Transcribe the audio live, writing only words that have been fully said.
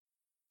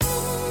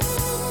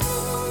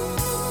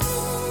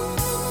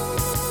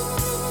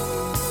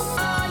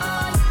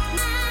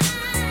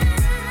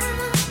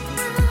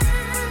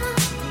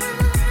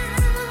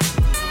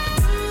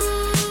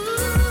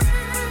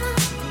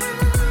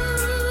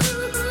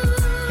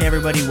Hey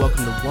everybody,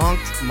 welcome to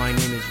Wonked. My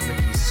name is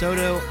Ricky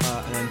Soto,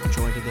 and I'm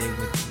joined today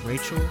with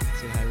Rachel.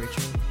 Say hi,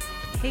 Rachel.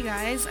 Hey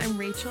guys, I'm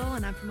Rachel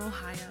and I'm from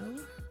Ohio.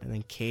 And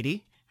then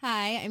Katie.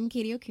 Hi, I'm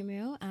Katie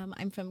Okumu.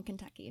 I'm from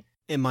Kentucky.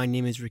 And my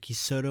name is Ricky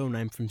Soto, and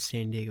I'm from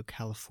San Diego,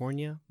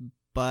 California.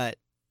 But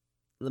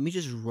let me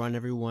just run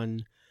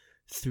everyone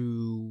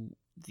through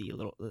the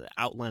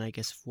outline, I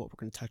guess, of what we're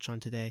going to touch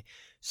on today.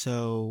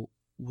 So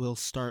we'll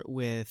start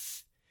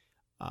with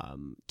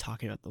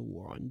talking about the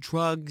war on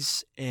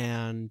drugs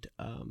and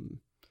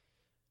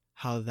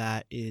how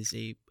that is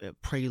a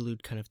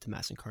prelude kind of to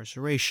mass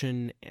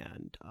incarceration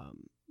and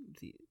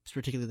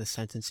particularly the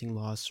sentencing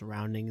laws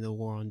surrounding the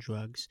war on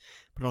drugs,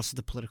 but also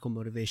the political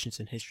motivations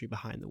and history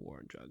behind the war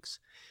on drugs.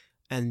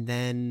 And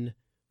then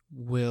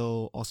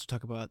we'll also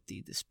talk about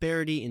the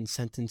disparity in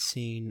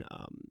sentencing,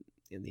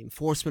 in the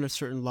enforcement of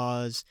certain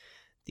laws,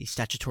 the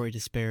statutory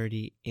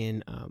disparity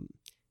in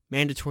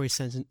mandatory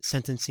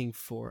sentencing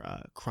for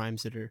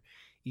crimes that are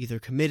either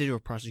committed or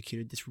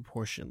prosecuted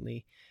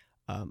disproportionately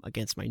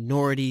against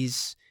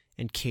minorities,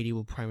 and Katie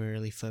will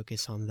primarily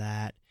focus on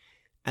that.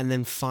 And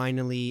then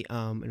finally,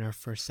 in our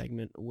first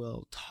segment,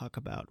 we'll talk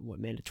about what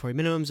mandatory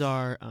minimums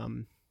are,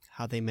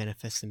 how they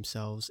manifest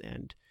themselves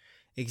and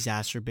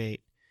exacerbate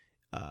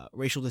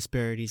racial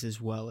disparities,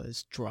 as well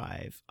as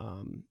drive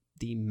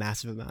the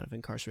massive amount of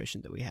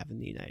incarceration that we have in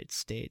the United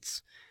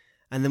States.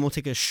 And then we'll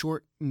take a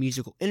short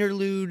musical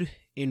interlude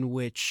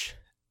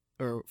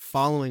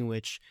following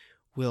which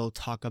we'll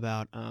talk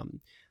about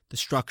the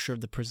structure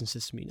of the prison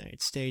system in the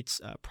United States,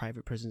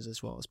 private prisons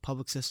as well as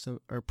public system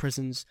or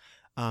prisons,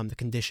 the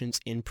conditions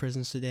in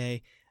prisons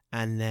today,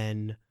 and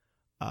then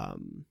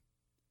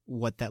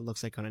what that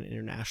looks like on an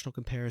international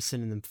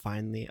comparison, and then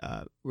finally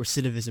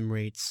recidivism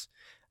rates,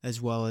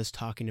 as well as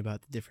talking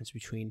about the difference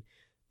between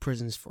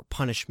prisons for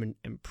punishment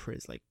and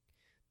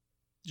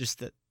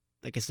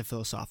the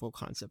philosophical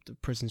concept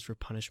of prisons for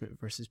punishment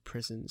versus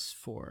prisons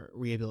for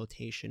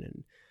rehabilitation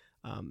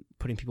and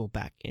putting people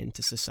back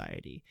into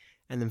society.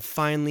 And then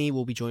finally,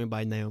 we'll be joined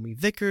by Naomi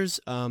Vickers.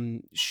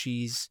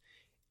 She's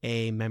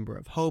a member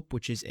of HOPE,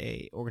 which is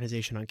a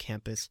organization on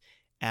campus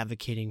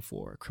advocating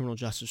for criminal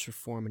justice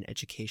reform and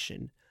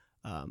education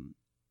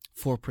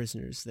for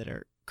prisoners that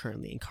are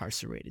currently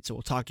incarcerated. So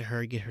we'll talk to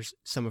her, get her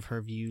some of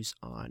her views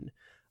on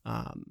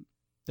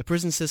the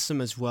prison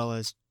system, as well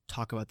as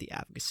talk about the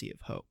advocacy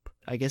of HOPE.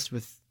 I guess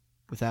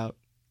without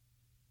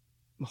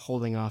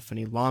holding off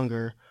any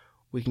longer,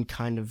 we can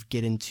kind of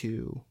get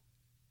into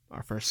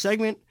our first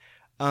segment.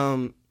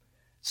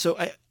 So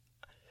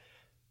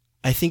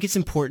I think it's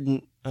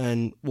important,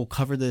 and we'll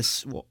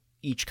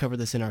each cover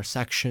this in our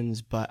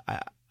sections, but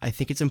I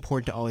think it's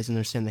important to always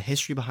understand the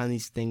history behind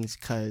these things,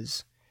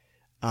 because,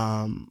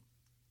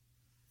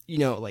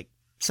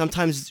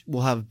 sometimes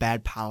we'll have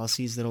bad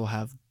policies that'll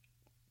have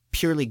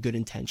purely good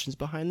intentions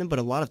behind them, but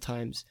a lot of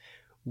times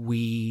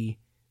we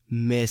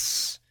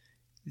miss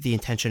the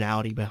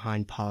intentionality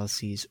behind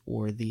policies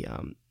or the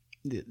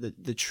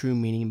true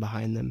meaning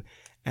behind them,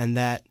 and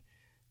that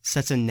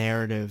sets a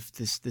narrative.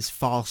 This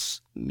false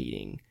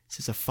meaning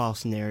sets a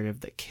false narrative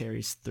that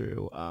carries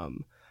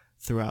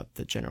throughout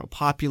the general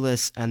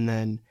populace, and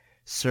then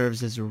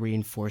serves as a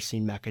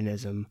reinforcing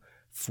mechanism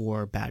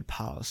for bad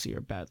policy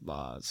or bad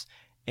laws.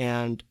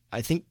 And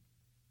I think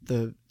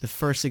the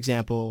first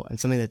example, and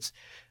something that's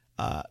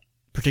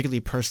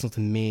particularly personal to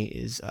me,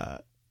 is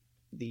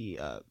the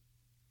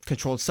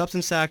Controlled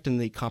Substance Act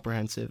and the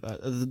comprehensive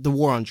the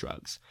war on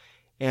drugs.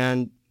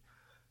 And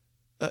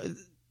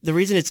the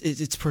reason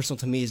it's personal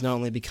to me is not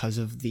only because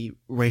of the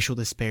racial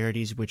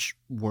disparities which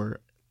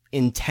were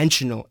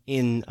intentional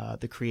in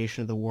the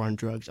creation of the war on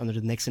drugs under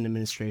the Nixon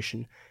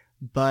administration,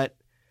 but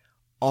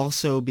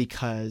also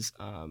because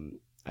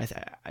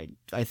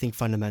I think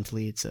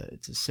fundamentally it's a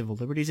civil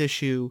liberties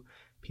issue.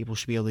 People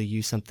should be able to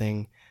use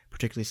something,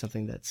 particularly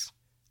something that's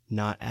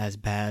not as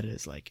bad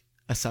as like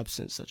a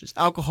substance such as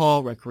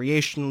alcohol,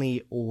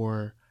 recreationally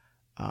or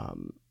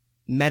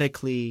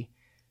medically,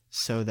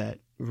 so that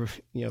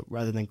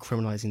rather than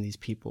criminalizing these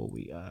people,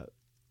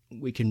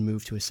 we can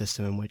move to a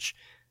system in which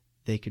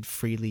they could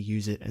freely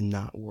use it and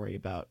not worry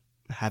about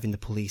having the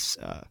police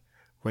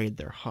raid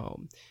their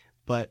home.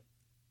 But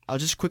I'll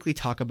just quickly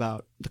talk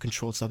about the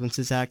Controlled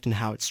Substances Act and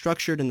how it's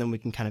structured, and then we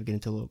can kind of get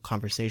into a little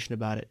conversation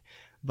about it.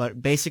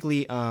 But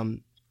basically,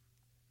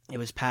 it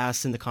was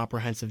passed in the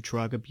Comprehensive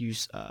Drug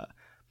Abuse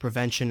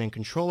Prevention and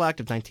Control Act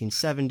of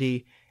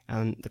 1970,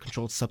 and the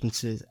Controlled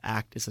Substances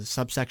Act is a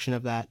subsection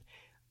of that.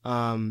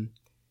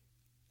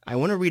 I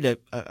want to read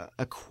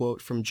a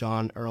quote from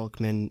John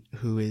Ehrlichman,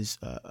 who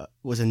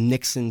was a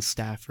Nixon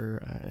staffer,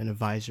 an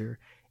advisor,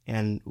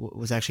 and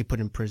was actually put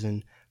in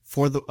prison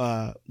for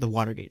the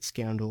Watergate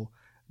scandal.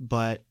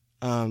 But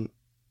I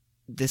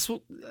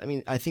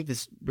think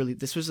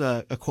this was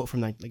a quote from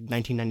like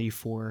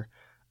 1994,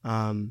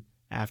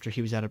 after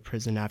he was out of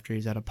prison, after he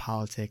was out of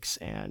politics,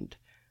 and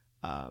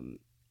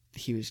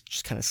he was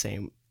just kind of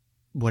saying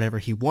whatever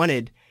he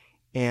wanted,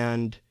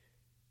 and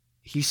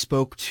he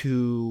spoke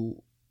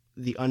to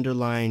the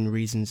underlying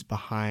reasons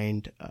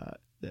behind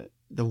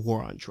the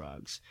war on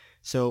drugs.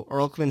 So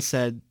Ehrlichman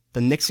said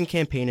The Nixon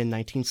campaign in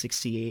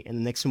 1968 and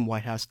the Nixon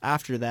White House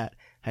after that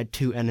had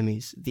two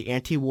enemies: the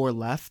anti-war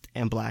left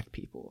and black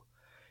people.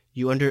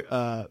 You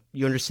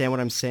understand what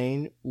I'm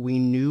saying? We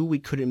knew we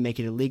couldn't make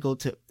it illegal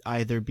to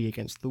either be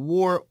against the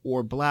war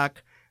or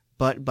black,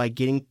 but by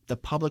getting the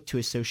public to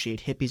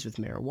associate hippies with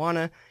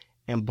marijuana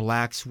and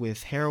blacks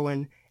with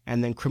heroin,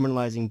 and then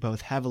criminalizing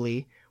both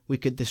heavily, we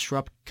could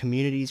disrupt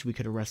communities, we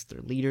could arrest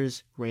their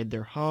leaders, raid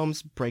their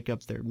homes, break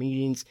up their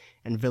meetings,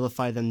 and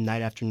vilify them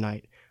night after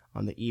night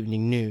on the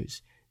evening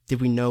news.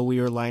 Did we know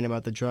we were lying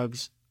about the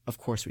drugs? Of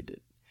course we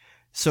did.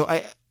 So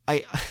I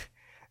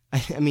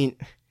mean,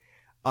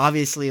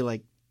 obviously this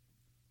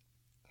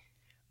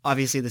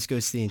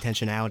goes to the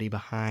intentionality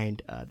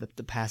behind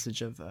the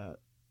passage of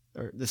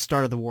or the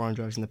start of the war on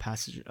drugs and the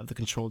passage of the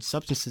Controlled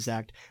Substances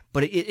Act,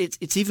 but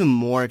it's even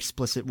more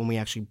explicit when we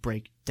actually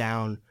break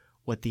down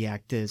what the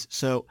act is.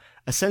 So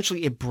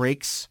essentially, it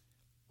breaks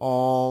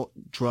all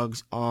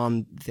drugs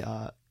on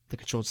the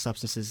Controlled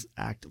Substances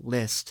Act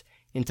list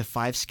into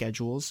 5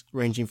 schedules,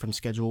 ranging from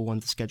Schedule 1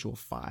 to Schedule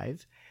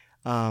 5,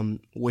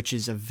 which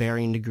is of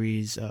varying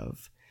degrees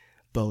of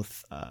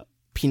both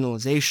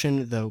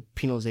penalization, though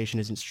penalization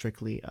isn't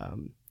strictly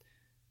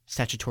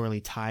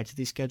statutorily tied to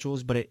these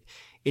schedules, but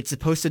it's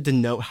supposed to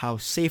denote how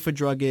safe a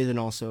drug is and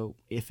also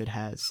if it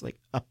has like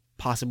a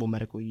possible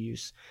medical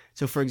use.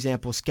 So for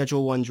example,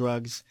 Schedule 1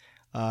 drugs,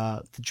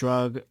 the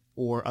drug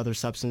or other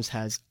substance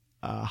has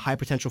high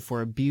potential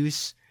for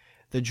abuse.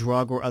 The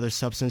drug or other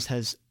substance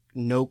has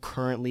no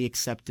currently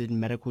accepted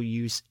medical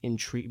use in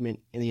treatment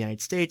in the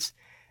United States.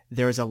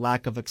 There is a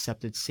lack of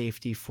accepted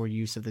safety for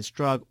use of this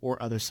drug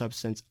or other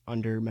substance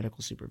under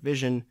medical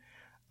supervision.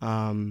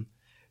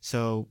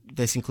 So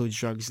this includes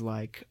drugs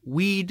like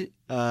weed,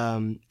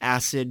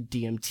 acid,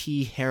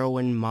 DMT,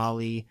 heroin,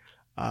 Molly,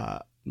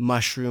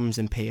 mushrooms,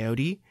 and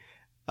peyote.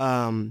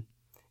 And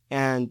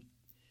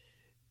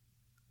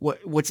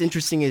what's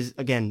interesting is,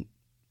 again,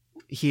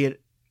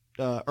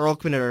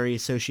 Ehrlichman had already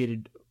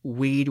associated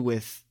weed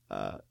with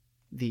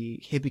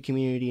the hippie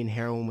community and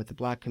heroin with the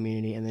black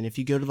community. And then if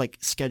you go to like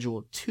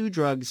Schedule 2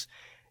 drugs,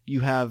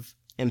 you have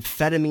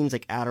amphetamines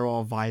like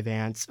Adderall,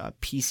 Vyvanse,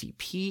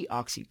 PCP,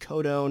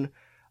 oxycodone.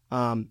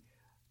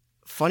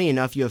 Funny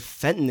enough, you have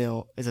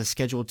fentanyl as a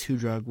Schedule 2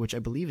 drug, which I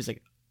believe is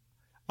like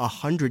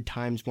 100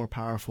 times more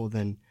powerful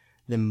than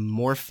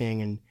morphine,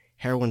 and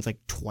heroin's like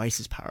twice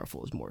as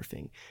powerful as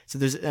morphine. So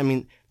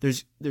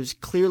there's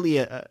clearly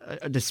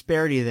a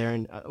disparity there,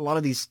 and a lot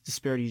of these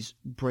disparities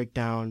break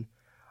down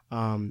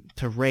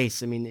to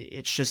race. I mean,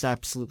 it's just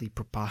absolutely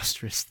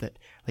preposterous that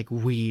like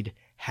weed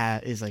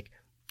is like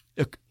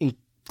an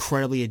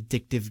incredibly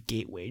addictive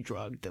gateway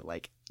drug that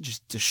like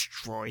just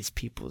destroys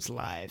people's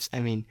lives. I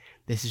mean,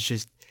 this is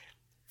just,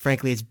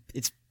 frankly,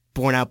 it's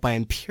borne out by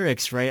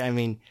empirics, right? I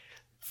mean,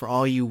 for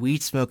all you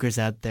weed smokers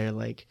out there,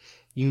 like,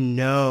 you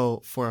know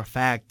for a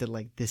fact that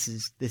like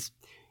this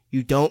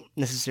you don't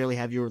necessarily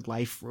have your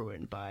life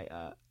ruined by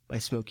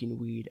smoking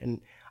weed.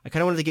 And I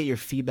kind of wanted to get your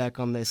feedback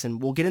on this,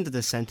 and we'll get into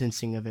the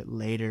sentencing of it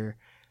later,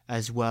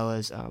 as well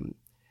as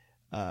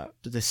the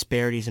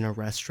disparities in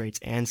arrest rates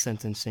and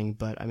sentencing.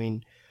 But I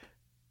mean,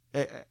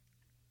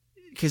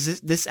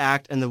 because this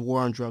act and the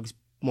war on drugs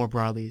more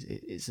broadly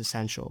is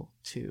essential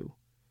to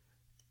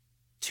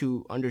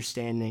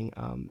understanding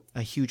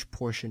a huge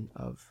portion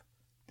of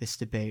this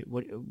debate.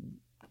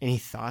 Any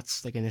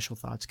thoughts, like initial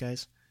thoughts,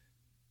 guys?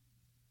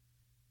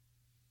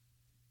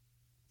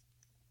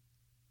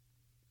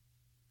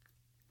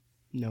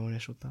 No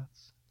initial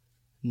thoughts?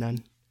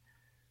 None?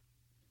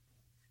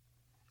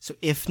 So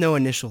if no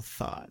initial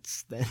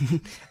thoughts,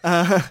 then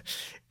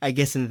I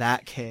guess in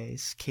that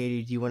case,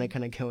 Katie, do you want to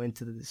kind of go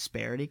into the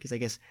disparity? Because I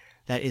guess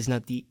that is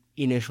not the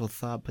initial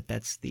thought, but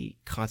that's the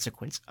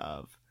consequence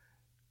of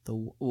the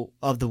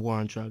war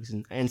on drugs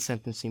and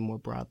sentencing more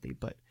broadly.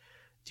 But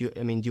do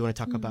you want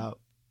to talk about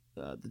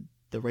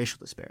the racial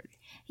disparity?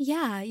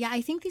 Yeah.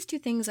 I think these two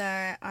things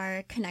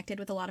are connected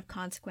with a lot of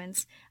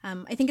consequence.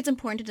 I think it's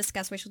important to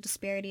discuss racial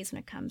disparities when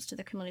it comes to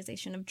the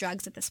criminalization of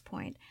drugs at this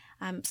point,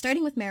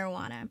 starting with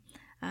marijuana.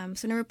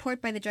 So in a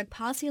report by the Drug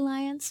Policy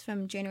Alliance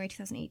from January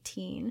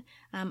 2018,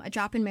 a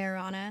drop in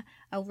marijuana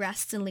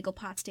arrests in legal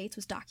pot states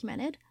was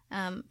documented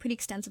pretty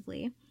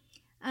extensively.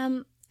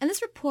 And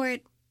this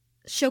report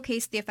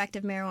showcased the effect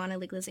of marijuana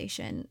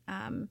legalization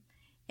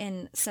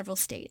in several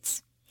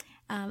states.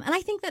 And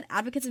I think that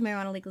advocates of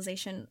marijuana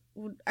legalization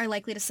are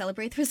likely to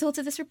celebrate the results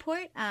of this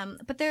report,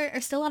 but there are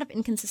still a lot of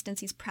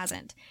inconsistencies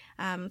present.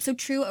 So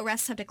true,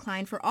 arrests have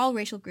declined for all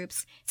racial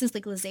groups since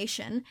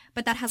legalization,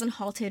 but that hasn't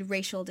halted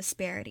racial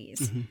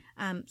disparities.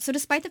 Mm-hmm. So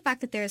despite the fact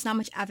that there is not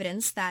much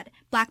evidence that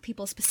Black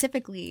people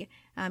specifically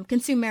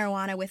consume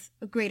marijuana with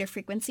a greater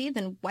frequency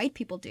than white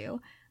people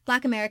do,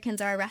 Black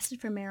Americans are arrested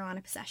for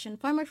marijuana possession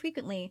far more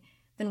frequently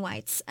than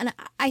whites. And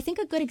I think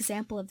a good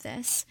example of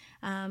this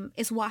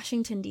is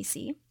Washington,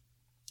 D.C.,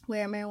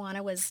 where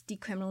marijuana was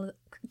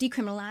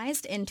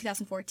decriminalized in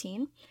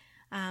 2014.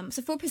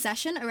 So for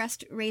possession,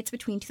 arrest rates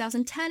between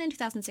 2010 and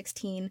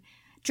 2016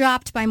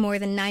 dropped by more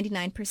than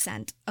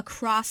 99%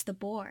 across the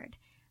board.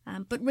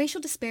 But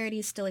racial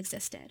disparities still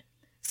existed.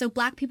 So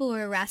black people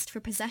were arrested for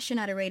possession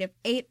at a rate of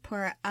 8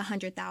 per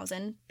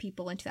 100,000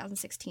 people in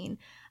 2016,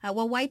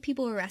 while white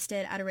people were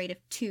arrested at a rate of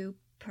 2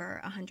 per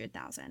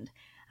 100,000.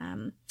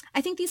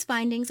 I think these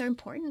findings are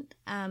important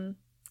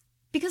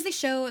because they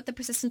show the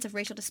persistence of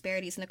racial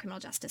disparities in the criminal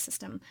justice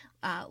system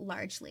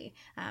largely.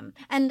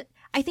 And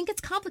I think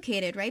it's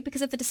complicated, right?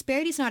 Because if the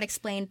disparity is not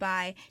explained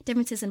by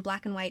differences in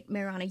black and white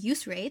marijuana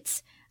use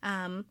rates,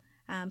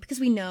 because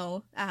we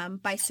know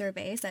by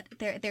surveys that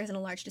there isn't a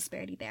large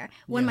disparity there.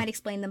 One might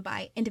explain them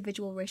by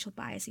individual racial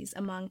biases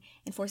among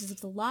enforcers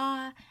of the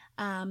law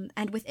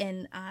and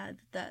within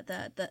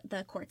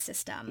the court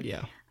system.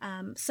 Yeah.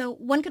 So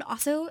one could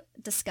also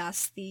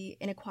discuss the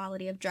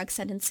inequality of drug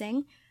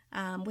sentencing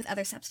with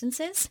other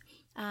substances.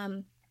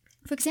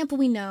 For example,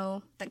 we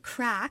know that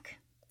crack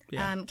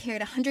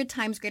carried 100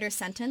 times greater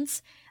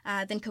sentence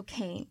than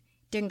cocaine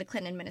during the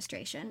Clinton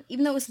administration,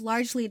 even though it was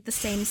largely the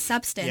same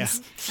substance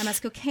as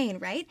cocaine,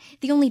 right?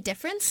 The only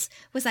difference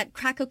was that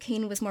crack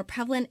cocaine was more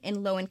prevalent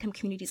in low-income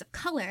communities of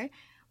color,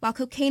 while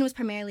cocaine was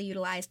primarily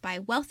utilized by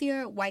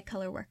wealthier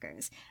white-collar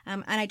workers.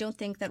 And I don't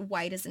think that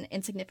white is an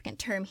insignificant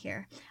term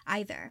here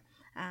either.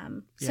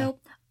 So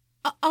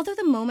although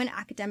the moment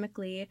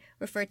academically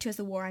referred to as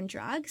the war on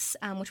drugs,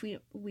 which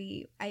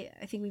I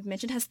think we've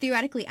mentioned, has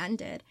theoretically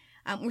ended,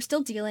 we're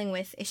still dealing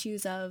with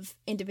issues of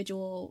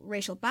individual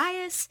racial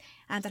bias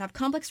that have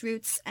complex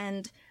roots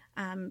and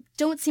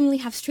don't seemingly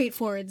have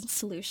straightforward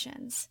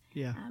solutions.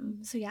 Yeah.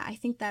 I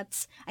think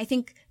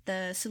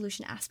the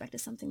solution aspect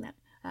is something that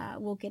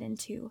we'll get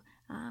into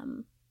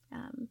in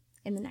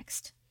the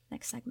next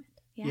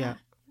segment. Yeah.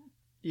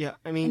 Yeah.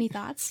 I mean, any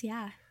thoughts?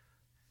 Yeah.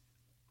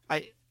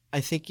 I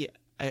think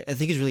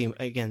it's really,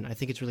 again, I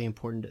think it's really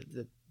important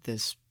that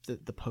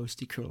the post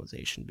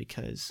decriminalization,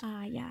 because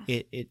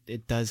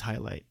it does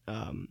highlight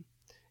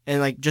and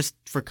like, just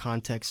for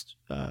context,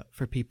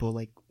 for people,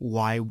 like,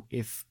 why,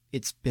 if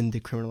it's been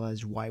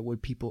decriminalized, why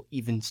would people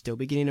even still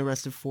be getting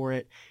arrested for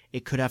it?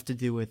 It could have to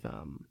do with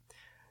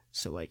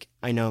so like,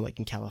 I know, like,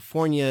 in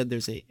California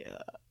there's a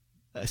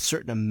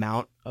certain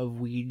amount of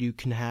weed you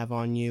can have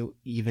on you,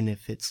 even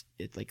if it's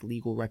like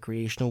legal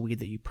recreational weed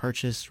that you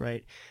purchase,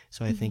 right?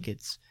 So I think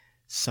it's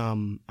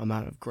some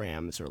amount of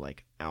grams or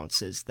like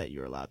ounces that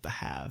you're allowed to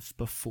have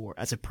before,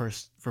 as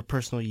for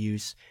personal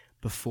use,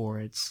 before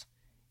it's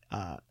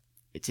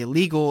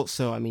illegal.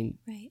 So I mean,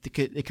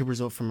 it could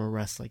result from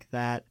arrest like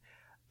that.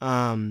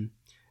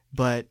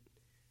 But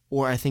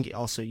or I think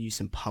also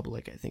use in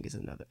public, I think, is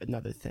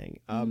another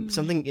thing.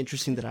 Something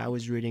interesting that I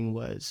was reading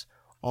was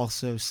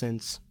also,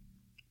 since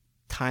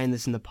tying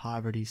this into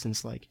poverty,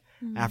 since like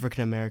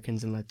African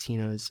Americans and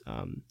Latinos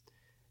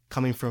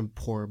coming from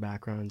poorer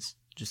backgrounds,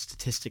 just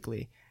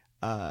statistically,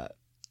 are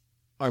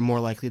more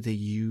likely to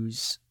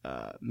use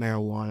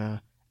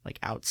marijuana like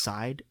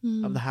outside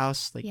of the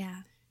house,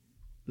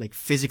 like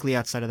physically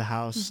outside of the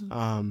house,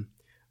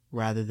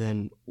 rather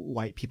than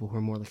white people who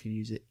are more likely to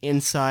use it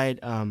inside.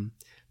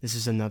 This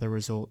is another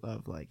result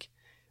of like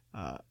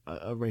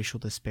a racial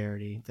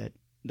disparity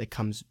that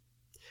comes.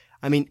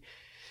 I mean,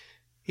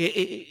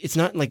 it's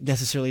not like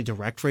necessarily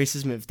direct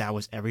racism if that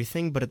was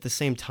everything, but at the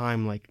same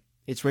time, like,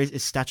 it's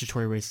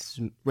statutory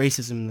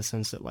racism in the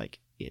sense that, like,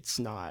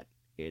 it's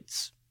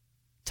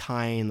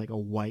tying like a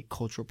white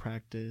cultural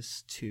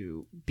practice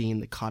to being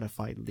the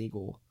codified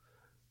legal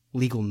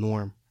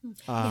norm.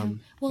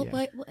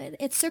 But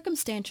it's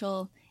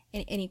circumstantial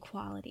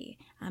inequality.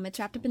 It's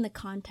wrapped up in the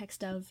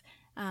context of,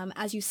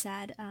 as you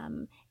said,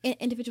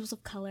 individuals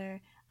of color,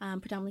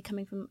 predominantly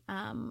coming from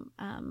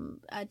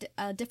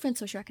a different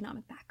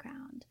socioeconomic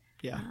background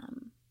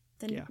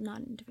than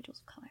non-individuals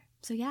of color.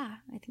 So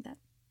I think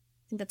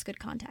that's good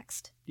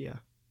context. Yeah.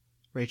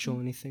 Rachel,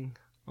 anything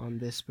on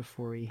this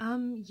before we... I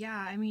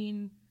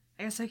mean,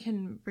 I guess I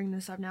can bring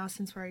this up now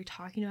since we're already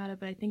talking about it,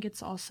 but I think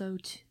it's also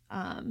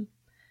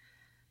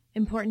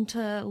important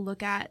to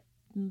look at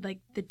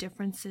like the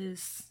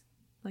differences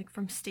like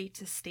from state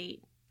to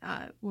state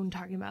when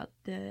talking about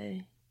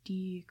the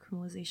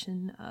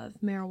decriminalization of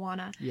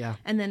marijuana. Yeah.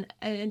 And then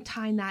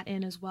tying that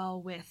in as well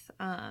with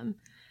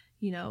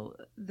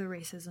the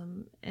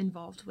racism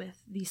involved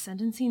with these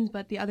sentencings.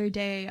 But the other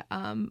day,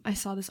 I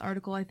saw this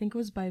article, I think it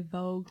was by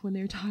Vogue, when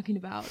they were talking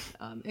about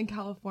in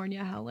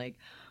California how like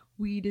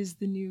weed is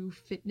the new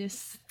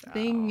fitness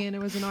thing. And it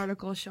was an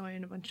article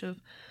showing a bunch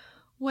of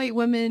white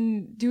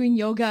women doing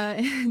yoga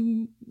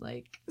and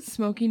like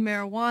smoking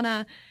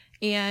marijuana.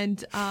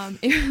 And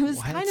it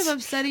was kind of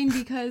upsetting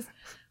because,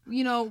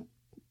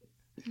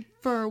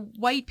 for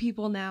white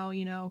people now,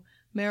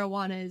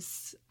 marijuana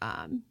is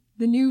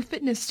the new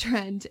fitness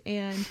trend,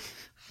 and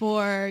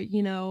for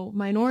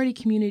minority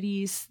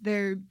communities,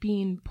 they're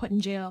being put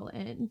in jail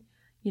and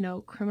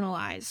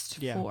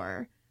criminalized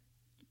for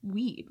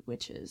weed,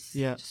 which is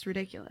just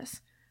ridiculous.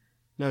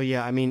 No,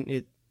 I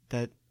mean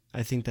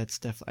I think that's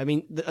definitely. I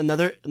mean,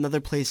 another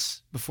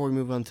place before we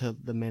move on to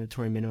the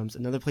mandatory minimums,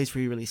 another place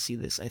where you really see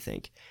this, I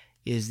think,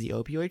 is the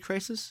opioid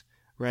crisis,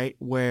 right?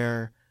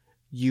 Where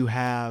you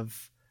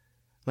have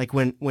like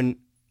when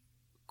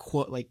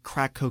quote, like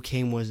crack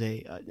cocaine was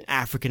an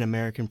African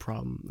American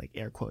problem, like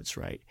air quotes,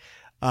 right?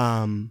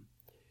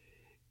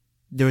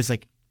 there was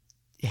like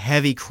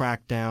heavy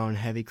crackdown,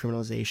 heavy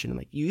criminalization.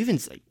 Like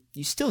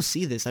you still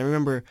see this. I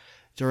remember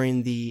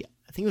during the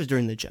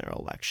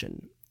general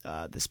election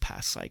this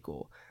past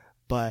cycle,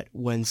 but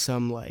when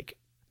some like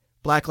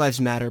Black Lives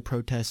Matter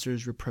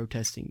protesters were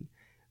protesting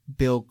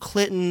Bill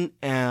Clinton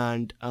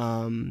and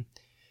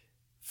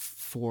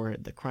for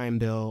the crime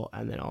bill,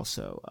 and then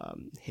also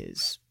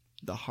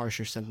the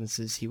harsher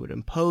sentences he would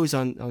impose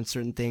on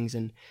certain things,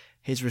 and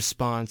his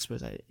response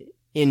was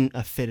in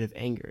a fit of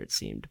anger, it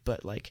seemed.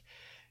 But like,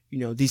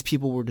 these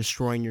people were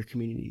destroying your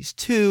communities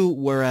too,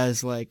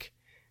 whereas like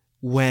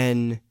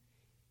when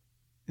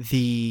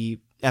the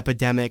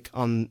epidemic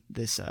on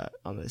this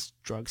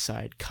drug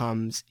side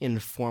comes in the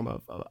form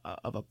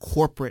of a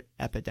corporate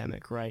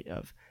epidemic, right,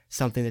 of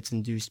something that's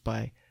induced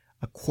by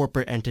a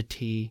corporate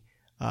entity,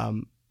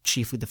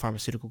 chiefly the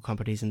pharmaceutical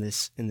companies in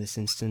this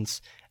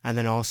instance, and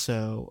then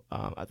also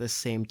at the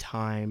same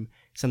time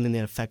something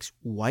that affects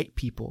white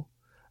people.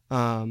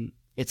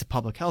 It's a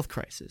public health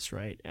crisis,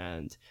 right?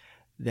 And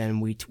then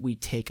we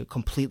take a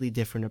completely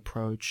different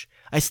approach.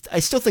 I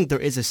still think there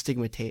is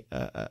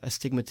a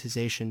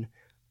stigmatization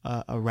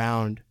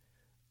around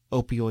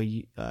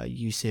opioid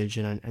usage,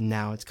 and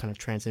now it's kind of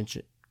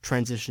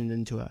transitioned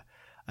into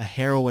a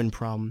heroin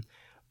problem.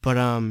 But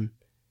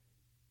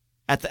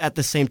at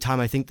the same time,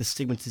 I think the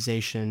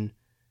stigmatization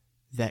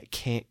that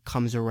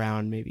comes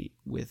around maybe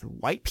with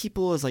white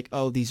people is like,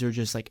 oh, these are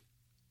just like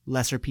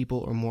lesser people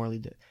or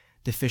morally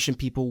deficient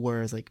people,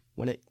 whereas like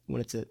when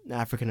it's an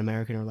African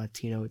American or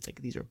Latino, it's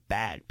like these are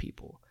bad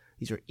people,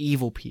 these are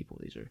evil people,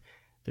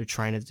 they're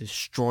trying to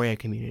destroy a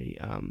community.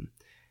 And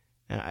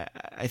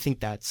I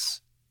think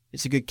it's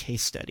a good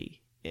case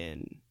study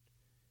in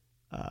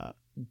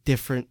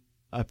different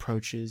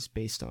approaches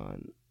based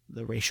on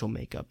the racial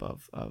makeup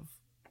of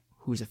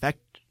who's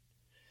affected.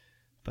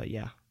 But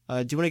yeah,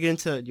 do you want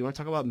to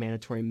talk about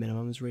mandatory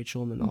minimums,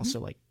 Rachel, and then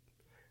also like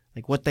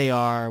what they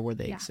are, where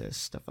they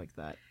exist, stuff like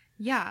that?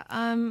 Yeah.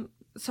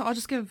 So I'll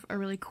just give a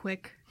really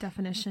quick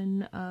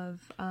definition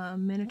of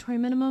mandatory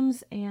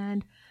minimums.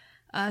 And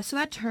so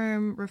that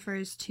term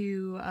refers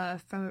to a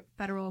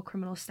federal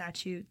criminal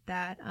statute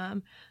that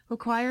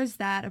requires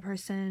that a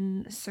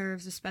person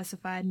serves a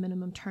specified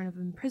minimum term of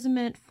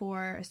imprisonment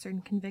for a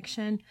certain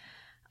conviction.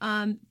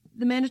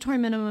 The mandatory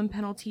minimum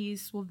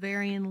penalties will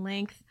vary in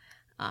length,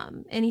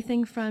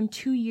 anything from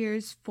 2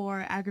 years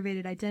for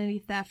aggravated identity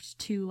theft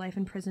to life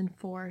in prison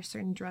for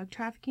certain drug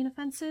trafficking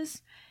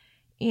offenses.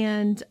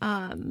 And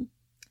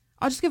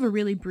I'll just give a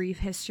really brief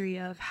history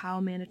of how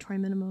mandatory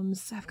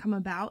minimums have come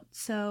about.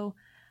 So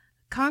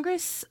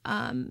Congress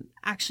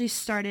actually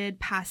started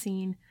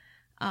passing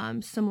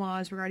some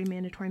laws regarding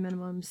mandatory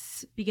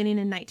minimums beginning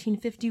in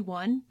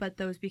 1951, but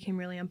those became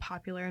really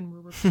unpopular and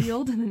were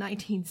repealed in the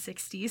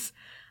 1960s.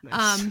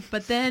 Nice.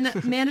 But then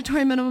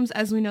mandatory minimums,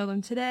 as we know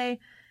them today,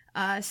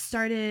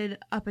 started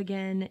up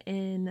again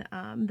in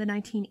the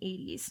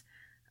 1980s.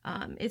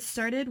 It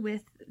started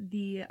with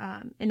in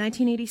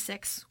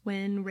 1986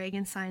 when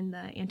Reagan signed the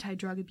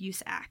Anti-Drug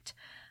Abuse Act.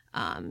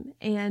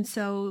 And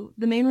so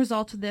the main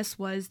result of this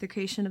was the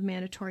creation of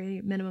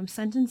mandatory minimum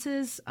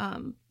sentences,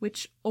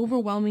 which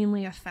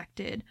overwhelmingly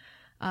affected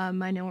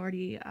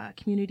minority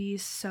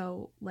communities.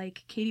 So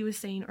like Katie was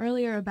saying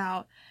earlier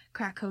about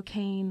crack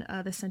cocaine,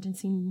 the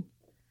sentencing,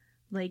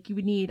 like you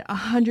would need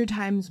 100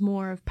 times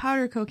more of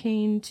powder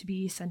cocaine to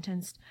be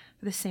sentenced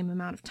for the same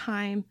amount of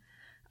time.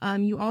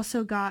 You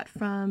also got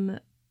from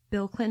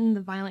Bill Clinton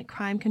the Violent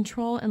Crime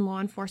Control and Law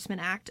Enforcement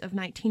Act of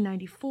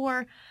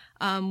 1994,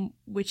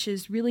 which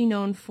is really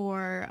known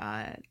for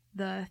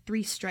the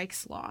 3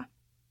 strikes law.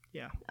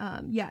 Yeah.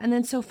 And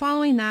then so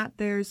following that,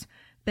 there's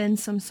been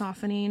some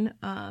softening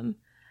on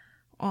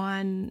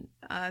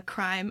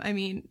crime. I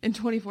mean, in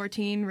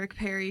 2014, Rick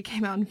Perry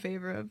came out in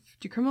favor of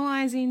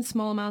decriminalizing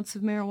small amounts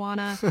of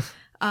marijuana.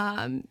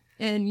 And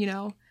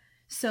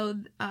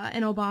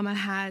Obama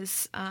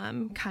has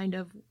kind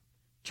of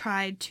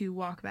tried to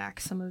walk back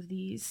some of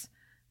these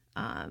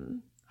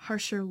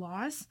harsher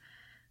laws.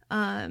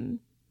 And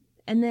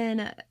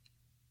then,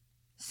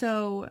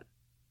 so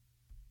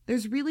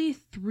there's really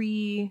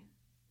 3,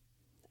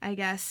 I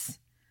guess,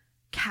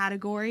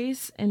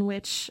 categories in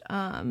which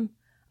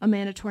a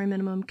mandatory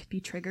minimum could be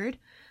triggered.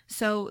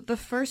 So the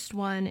first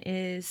one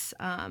is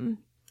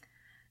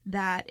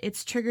that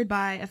it's triggered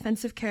by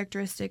offensive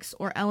characteristics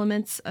or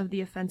elements of the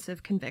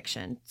offensive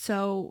conviction.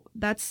 So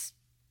that's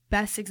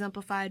best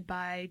exemplified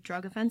by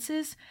drug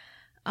offenses.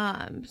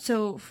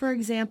 So, for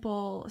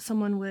example,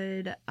 someone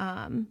would,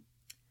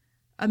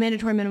 a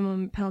mandatory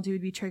minimum penalty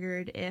would be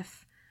triggered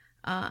if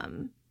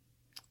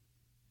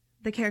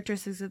the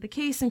characteristics of the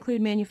case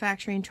include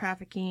manufacturing,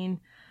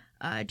 trafficking,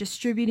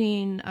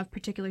 distributing of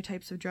particular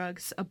types of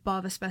drugs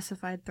above a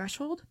specified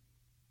threshold.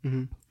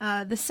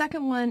 Mm-hmm. The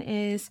second one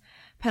is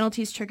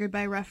penalties triggered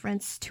by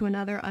reference to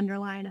another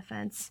underlying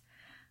offense.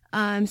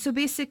 So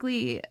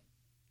basically,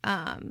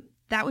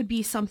 that would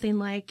be something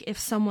like if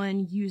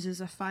someone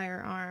uses a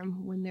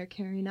firearm when they're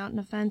carrying out an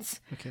offense,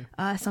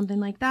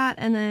 something like that.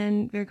 And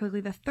then very quickly,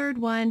 the third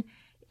one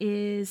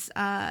is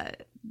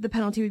the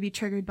penalty would be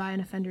triggered by an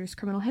offender's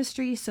criminal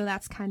history. So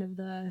that's kind of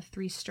the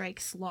 3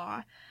 strikes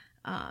law.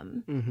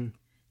 And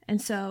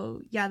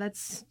so, yeah,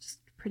 that's just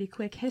a pretty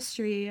quick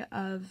history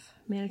of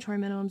mandatory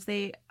minimums.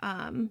 They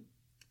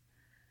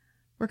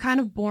were kind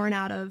of born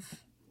out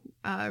of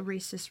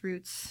racist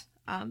roots,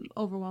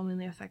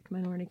 overwhelmingly affect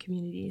minority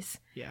communities.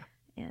 Yeah.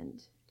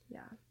 And,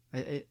 yeah.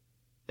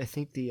 I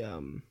think the, I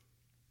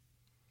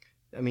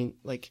mean,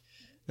 like,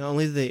 not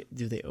only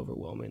do they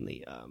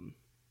overwhelmingly,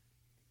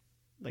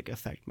 like,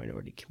 affect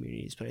minority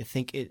communities, but I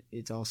think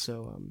it's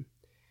also,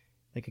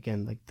 like,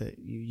 again, like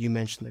you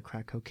mentioned the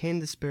crack cocaine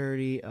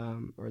disparity,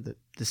 or the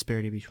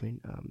disparity between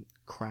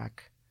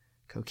crack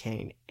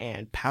cocaine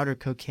and powder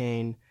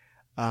cocaine.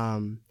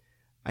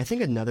 I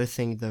think another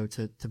thing, though,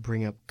 to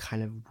bring up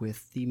kind of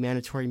with the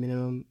mandatory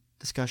minimum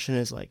discussion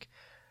is like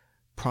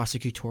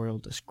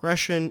prosecutorial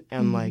discretion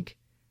and like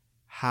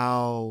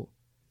how,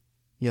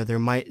 there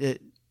might,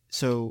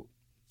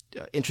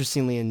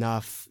 interestingly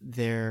enough,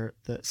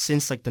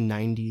 since like the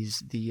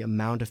 90s, the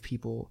amount of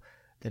people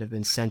that have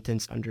been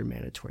sentenced under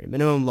mandatory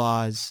minimum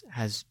laws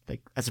has,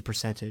 like, as a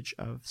percentage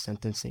of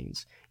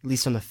sentencings, at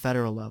least on the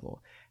federal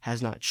level,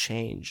 has not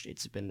changed.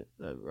 It's been,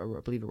 I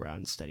believe,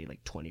 around steady,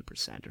 like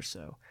 20% or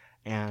so.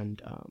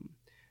 And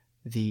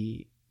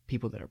the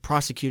people that are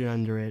prosecuted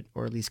under it,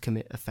 or at least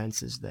commit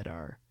offenses that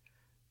are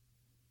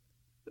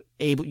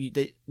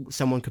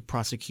someone could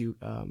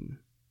prosecute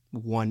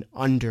one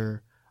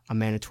under a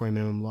mandatory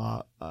minimum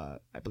law, I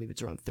believe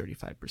it's around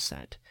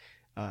 35%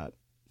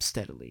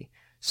 steadily.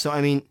 So, I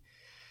mean,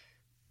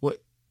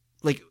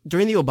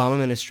 during the Obama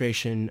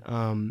administration,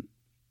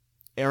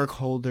 Eric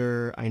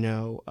Holder, I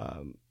know,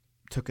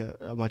 took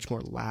a much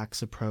more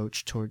lax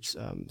approach towards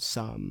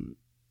some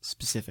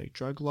specific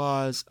drug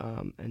laws,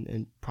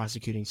 and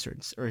prosecuting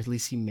certain, or at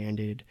least he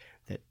mandated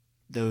that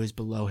those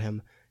below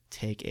him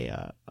take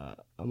a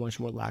much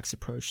more lax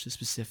approach to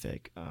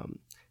specific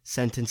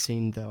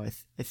sentencing, though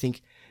I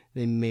think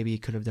they maybe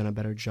could have done a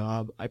better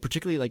job. I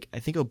think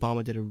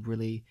Obama did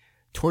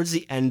towards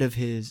the end of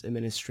his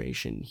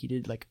administration, he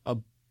did like a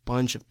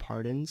bunch of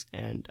pardons,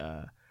 and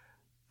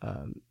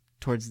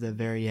towards the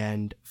very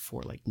end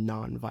for like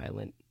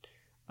non-violent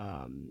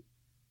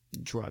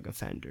drug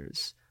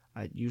offenders.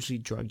 Usually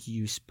drug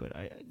use, but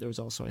there was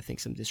also, I think,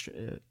 some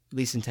at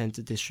least intent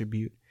to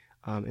distribute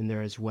in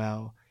there as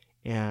well.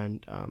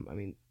 And I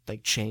mean,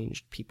 like,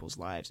 changed people's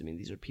lives. I mean,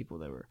 these are people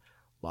that were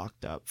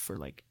locked up for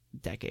like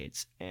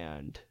decades,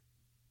 and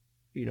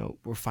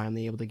were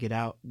finally able to get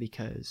out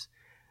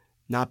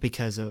not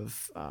because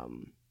of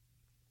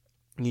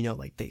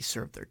like they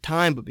served their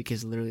time, but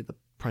because literally the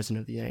president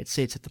of the United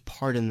States had to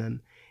pardon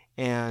them.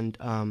 And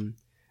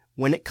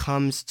when it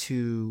comes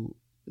to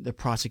the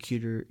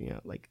prosecutor,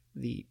 like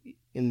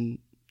in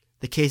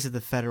the case of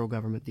the federal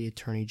government, the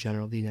Attorney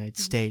General of the United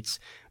States,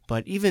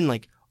 but even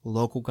like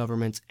local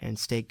governments and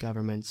state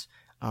governments,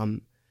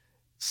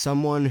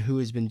 someone who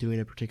has been doing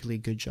a particularly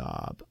good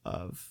job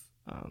of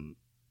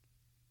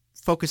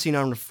focusing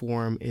on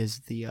reform is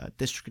the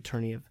District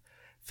Attorney of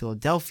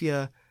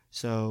Philadelphia.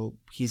 So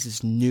he's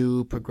this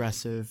new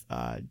progressive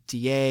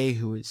DA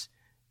who was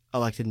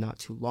elected not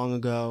too long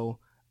ago.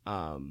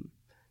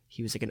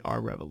 He was like an Our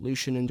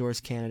Revolution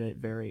endorsed candidate,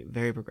 very,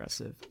 very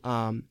progressive.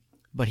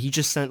 But he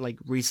just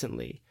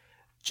recently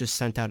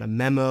sent out a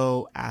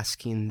memo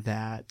asking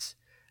that,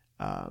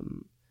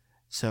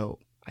 so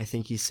I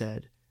think he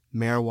said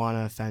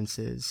marijuana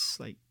offenses,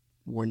 like,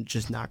 we're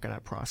just not going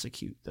to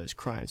prosecute those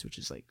crimes, which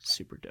is like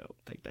super dope.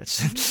 Like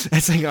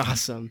that's like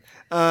awesome.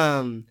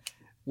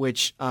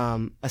 Which,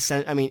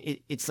 I mean,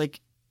 it's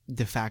like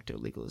de facto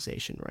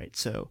legalization, right?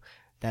 So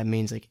that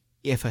means like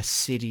if a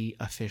city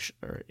official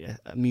or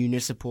a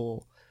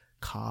municipal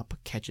cop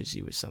catches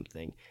you with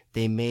something,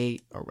 they may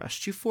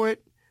arrest you for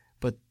it,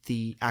 but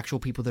the actual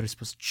people that are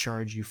supposed to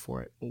charge you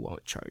for it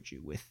won't charge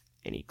you with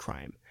any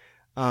crime.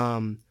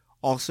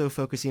 Also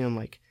focusing on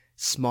like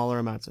smaller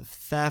amounts of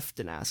theft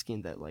and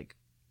asking that like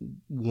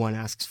one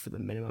asks for the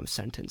minimum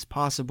sentence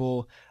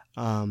possible.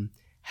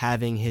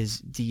 Having his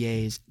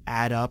DAs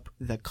add up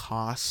the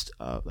cost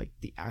of like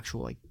the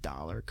actual like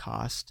dollar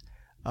cost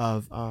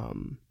of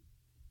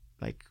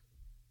like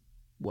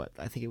what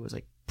I think it was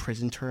like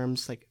prison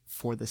terms like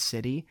for the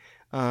city.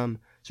 So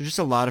just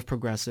a lot of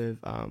progressive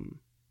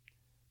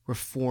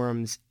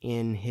reforms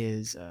in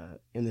his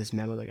in this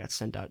memo that got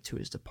sent out to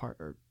his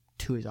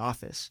to his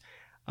office.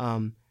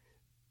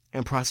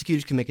 And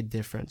prosecutors can make a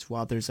difference.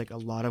 While there's like a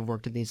lot of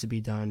work that needs to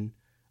be done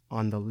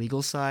on the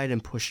legal side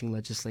and pushing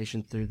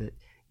legislation through that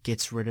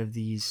gets rid of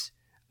these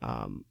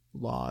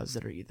laws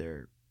that are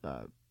either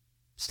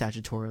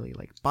statutorily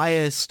like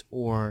biased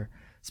or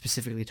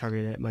specifically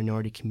targeted at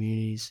minority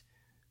communities,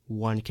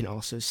 one can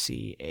also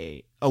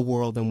see a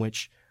world in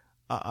which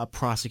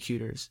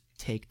prosecutors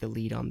take the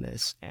lead on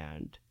this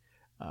and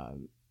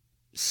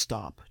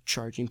stop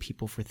charging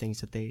people for things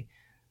that they,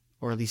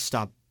 or at least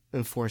stop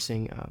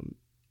enforcing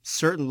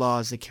certain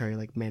laws that carry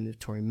like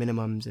mandatory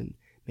minimums and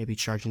maybe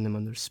charging them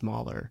under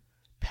smaller,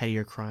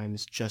 pettier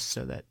crimes just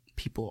so that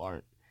people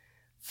aren't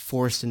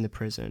forced into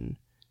prison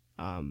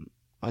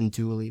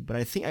unduly. But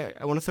I think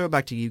I want to throw it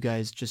back to you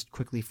guys just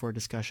quickly for a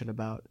discussion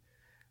about,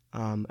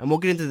 and we'll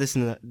get into this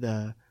in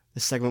the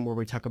segment where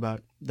we talk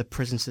about the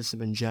prison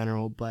system in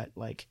general. But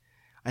like,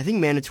 I think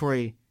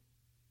mandatory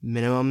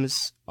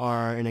minimums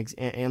are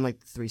and like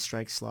the 3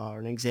 strikes law are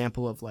an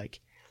example of like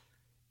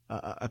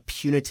a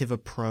punitive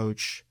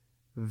approach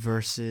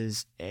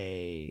versus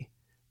a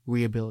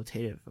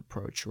rehabilitative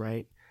approach,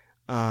 right?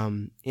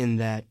 In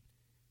that,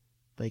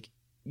 like,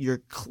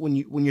 when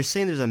you're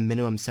saying there's a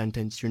minimum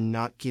sentence, you're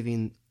not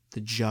giving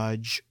the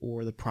judge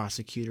or the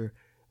prosecutor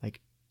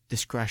like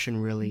discretion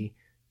really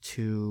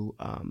to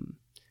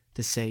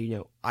say, you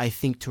know, I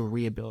think to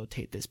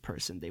rehabilitate this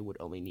person they would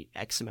only need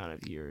X amount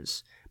of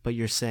years, but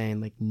you're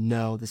saying like,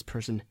 no, this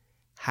person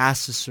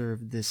has to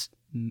serve this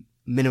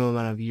minimum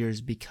amount of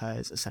years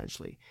because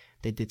essentially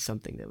they did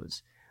something that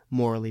was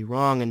morally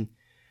wrong. And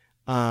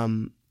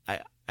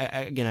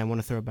I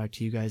want to throw it back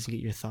to you guys and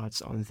get your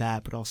thoughts on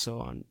that, but also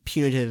on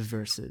punitive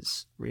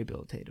versus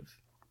rehabilitative.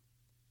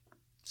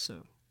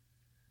 So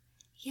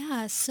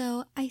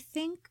I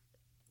think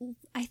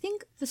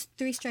the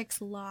 3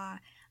 strikes law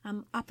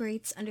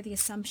operates under the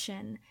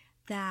assumption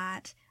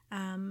that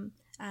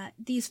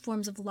these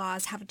forms of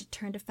laws have a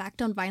deterrent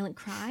effect on violent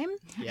crime,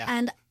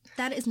 and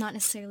that is not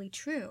necessarily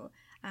true,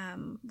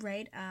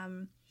 right?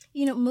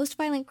 Most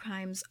violent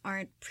crimes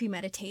aren't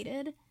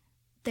premeditated.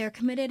 They're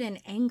committed in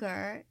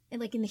anger,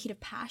 like in the heat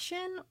of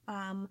passion,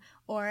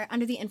 or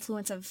under the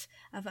influence of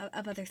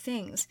other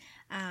things.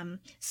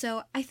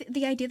 So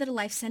the idea that a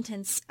life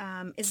sentence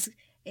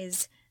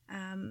is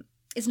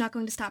not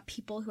going to stop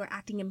people who are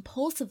acting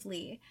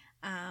impulsively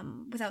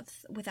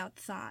without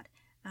thought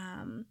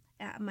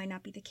might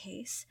not be the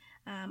case.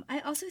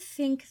 I also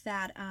think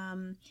that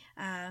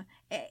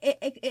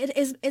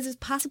it is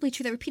possibly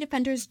true that repeat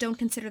offenders don't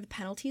consider the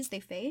penalties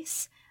they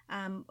face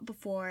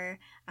before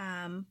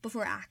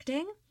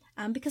acting,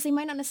 because they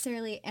might not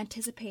necessarily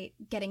anticipate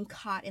getting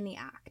caught in the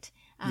act.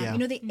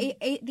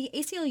 The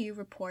ACLU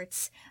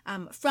reports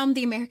from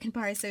the American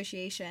Bar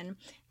Association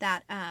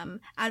that out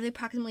of the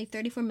approximately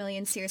 34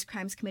 million serious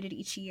crimes committed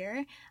each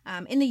year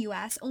in the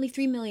U.S., only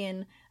 3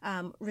 million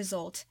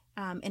result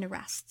in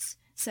arrests.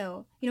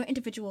 So,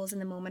 individuals in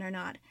the moment are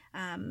not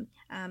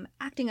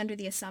acting under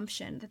the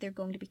assumption that they're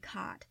going to be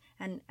caught.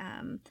 And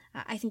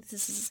I think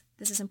this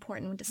is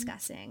important when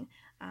discussing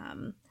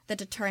the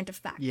deterrent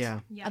effect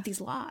of these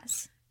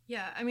laws.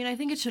 Yeah, I mean, I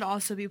think it should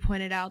also be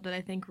pointed out that I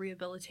think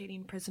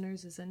rehabilitating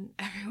prisoners is in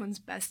everyone's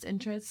best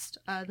interest.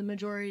 The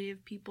majority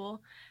of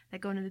people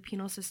that go into the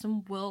penal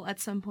system will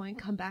at some point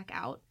come back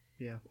out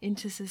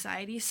into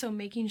society. So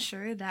making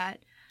sure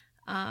that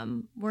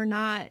we're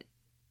not,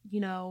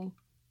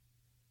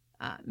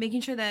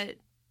 making sure that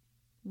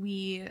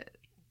we,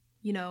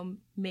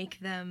 make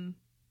them...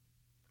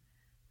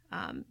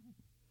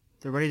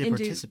 they're ready to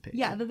participate.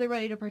 Yeah, that they're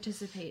ready to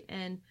participate.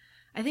 And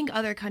I think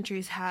other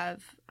countries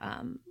have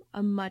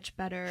a much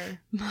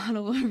better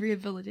model of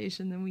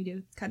rehabilitation than we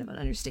do. Kind of an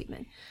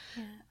understatement.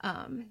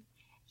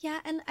 Yeah,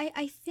 and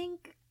I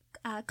think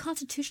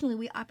constitutionally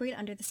we operate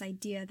under this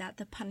idea that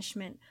the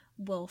punishment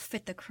will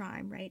fit the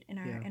crime, right, in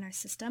our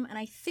system. And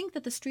I think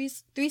that the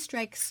 3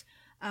 strikes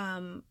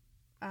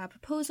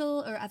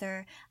proposal or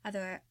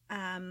other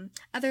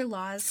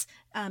laws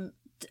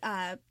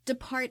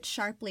depart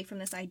sharply from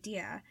this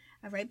idea.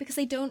 Right, because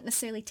they don't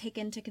necessarily take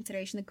into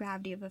consideration the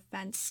gravity of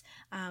offense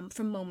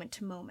from moment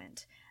to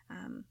moment.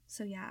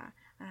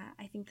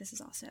 I think this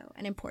is also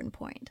an important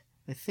point.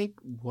 I think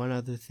one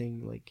other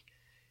thing, like,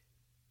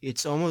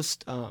 it's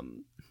almost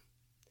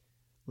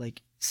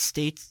like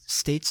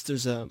states.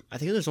 I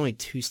think there's only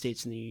 2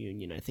 states in the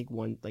union. I think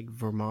one, like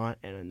Vermont,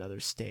 and another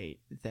state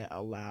that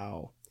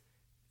allow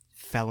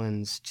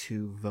felons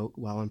to vote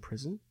while in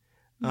prison.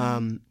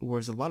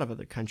 Whereas a lot of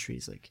other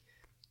countries, like,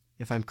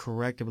 if I'm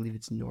correct, I believe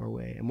it's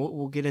Norway, and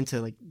we'll get into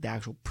like the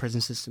actual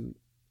prison system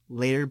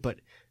later. But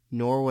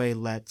Norway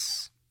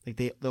lets, like,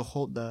 they'll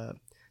hold the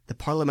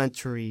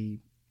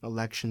parliamentary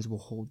elections will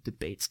hold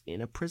debates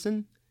in a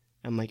prison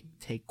and like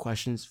take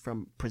questions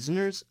from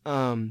prisoners.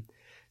 So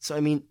I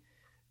mean,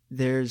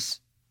 there's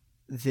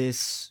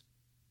this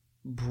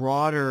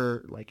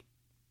broader like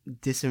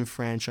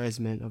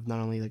disenfranchisement of not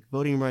only like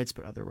voting rights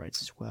but other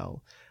rights as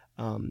well,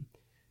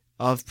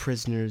 of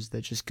prisoners,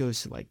 that just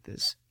goes to like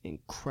this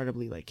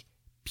incredibly like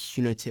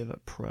punitive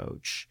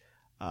approach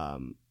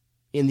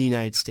in the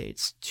United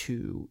States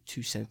to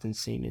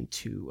sentencing and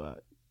to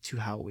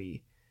how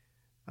we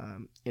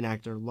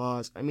enact our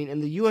laws. I mean,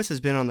 and the U.S. has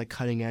been on the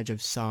cutting edge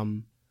of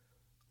some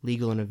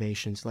legal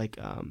innovations, like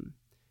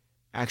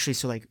actually,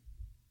 so like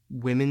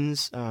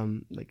women's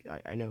like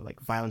I know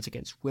like violence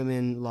against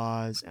women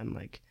laws and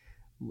like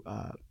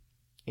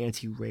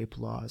anti-rape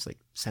laws, like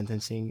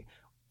sentencing.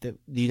 The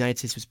United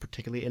States was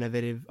particularly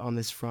innovative on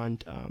this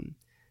front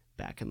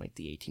back in like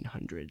the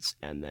 1800s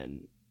and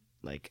then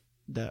like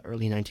the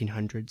early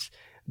 1900s.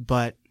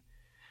 But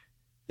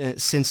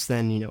since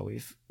then,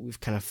 we've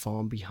kind of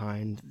fallen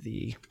behind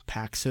the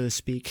pack, so to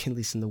speak, at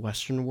least in the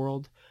Western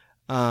world.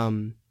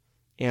 And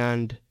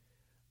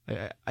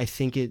I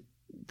think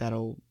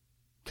that'll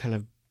kind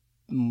of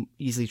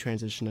easily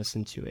transition us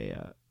into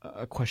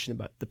a question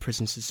about the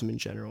prison system in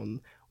general,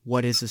 and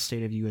what is the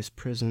state of U.S.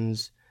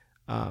 prisons,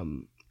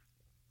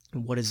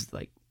 what is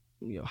like,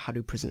 how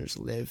do prisoners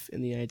live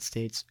in the United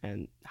States,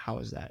 and how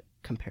is that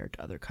compared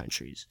to other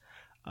countries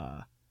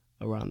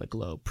around the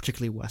globe,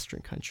 particularly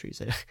Western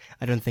countries.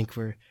 I don't think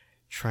we're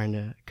trying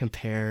to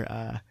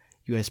compare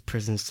U.S.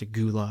 prisons to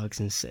gulags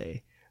and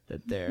say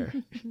that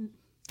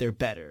they're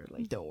better.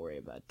 Like, don't worry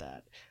about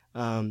that,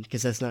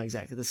 because that's not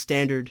exactly the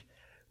standard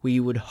we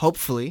would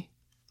hopefully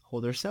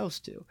hold ourselves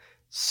to.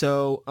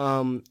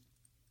 So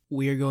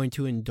we are going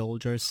to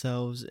indulge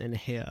ourselves in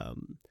a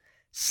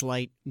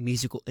slight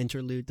musical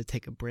interlude to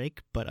take a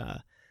break, but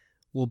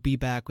we'll be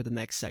back with the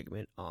next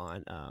segment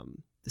on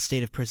the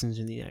state of prisons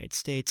in the United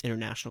States,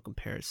 international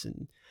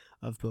comparison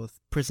of both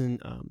prison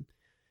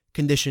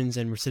conditions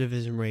and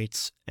recidivism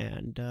rates,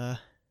 and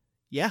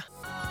yeah.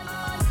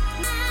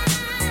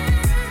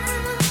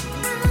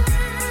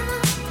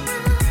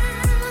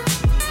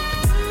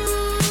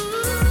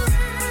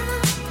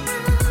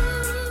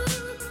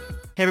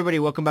 Hey everybody,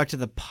 welcome back to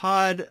the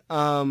pod.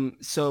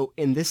 So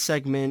in this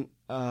segment,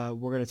 we're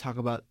going to talk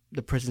about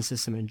the prison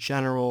system in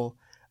general,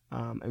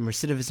 and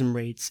recidivism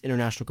rates,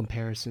 international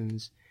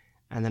comparisons,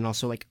 and then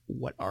also like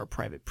what are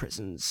private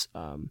prisons.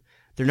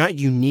 They're not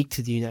unique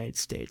to the United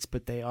States,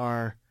 but they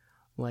are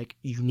like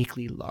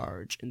uniquely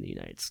large in the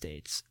United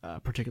States,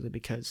 particularly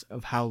because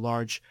of how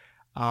large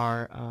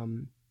our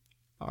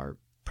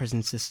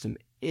prison system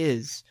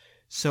is.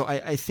 So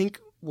I think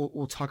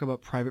we'll talk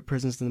about private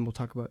prisons, and then we'll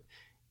talk about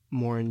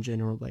more in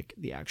general, like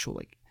the actual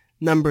like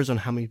numbers on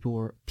how many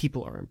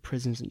people are in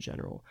prisons in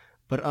general.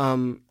 But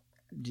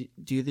do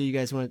either of you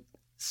guys want to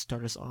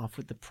start us off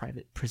with the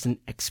private prison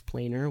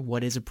explainer?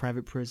 What is a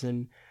private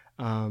prison?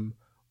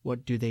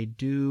 What do they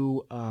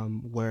do?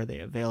 Where are they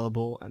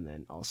available? And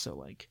then also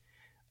like,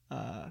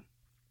 I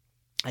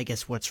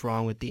guess what's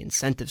wrong with the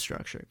incentive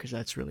structure? Because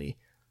that's really,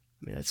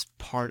 that's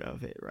part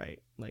of it,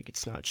 right? Like,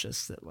 it's not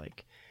just that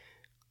like.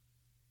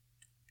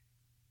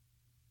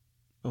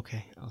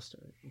 Okay, I'll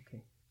start.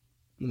 Okay.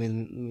 Let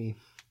me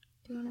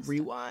Do you want to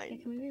rewind. Yeah,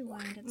 can we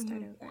rewind and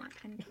start over?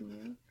 And can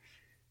you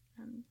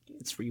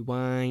Let's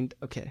rewind.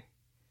 Okay.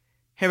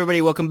 Hey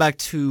everybody, welcome back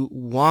to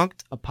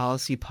Wonked, a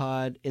policy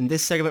pod. In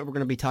this segment, we're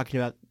going to be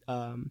talking about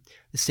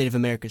the state of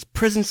America's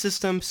prison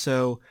system.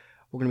 So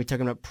we're going to be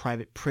talking about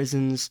private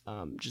prisons,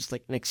 just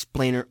like an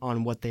explainer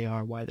on what they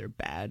are, why they're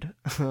bad.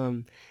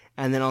 And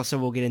then also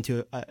we'll get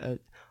into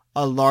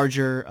a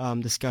larger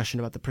discussion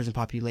about the prison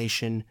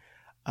population,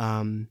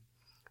 how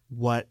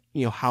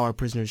are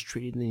prisoners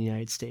treated in the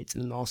United States,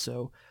 and then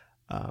also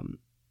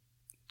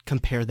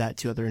compare that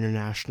to other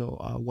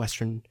international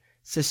Western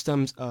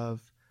systems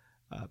of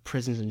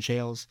prisons and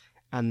jails.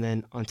 And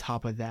then on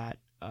top of that,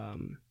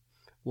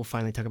 we'll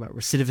finally talk about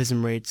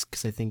recidivism rates,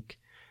 because I think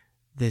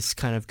this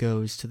kind of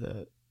goes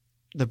to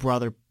the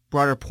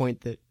broader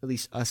point that at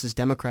least us as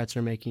Democrats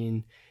are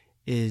making,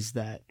 is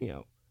that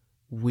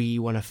we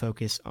want to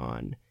focus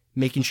on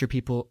making sure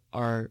people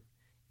are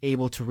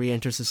able to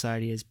re-enter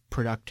society as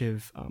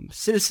productive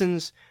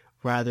citizens,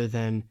 rather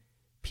than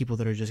people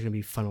that are just going to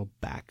be funneled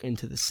back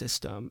into the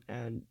system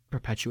and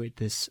perpetuate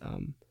this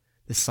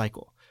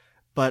cycle.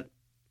 But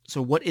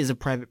so what is a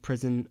private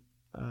prison?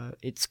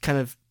 It's kind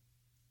of,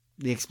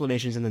 the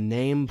explanation's in the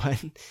name,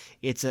 but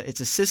it's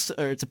a system,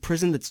 or it's a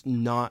prison that's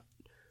not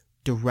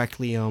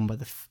directly owned by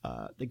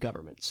the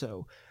government.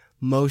 So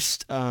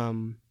most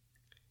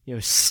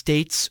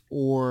states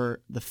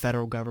or the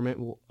federal government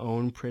will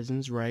own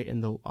prisons, right?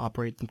 And they'll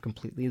operate them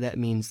completely. That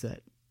means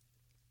that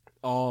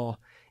all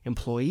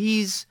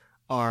employees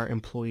are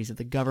employees of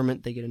the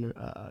government. They get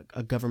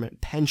a government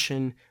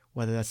pension,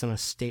 whether that's on a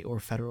state or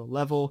federal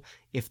level.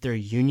 If they're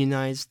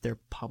unionized, they're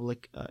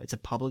public. It's a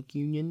public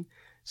union.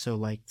 So,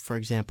 like, for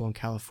example, in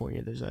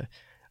California, there's a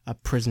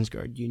prisons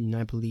guard union,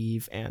 I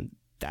believe, and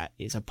that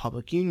is a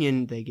public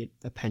union. They get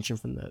a pension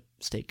from the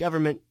state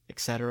government,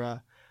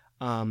 etc.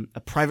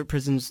 A private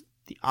prison's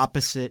the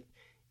opposite.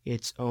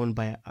 It's owned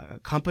by a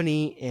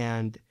company,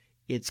 and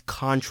it's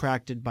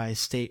contracted by a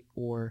state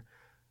or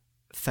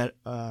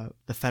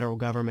the federal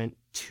government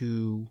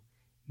to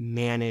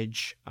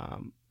manage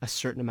a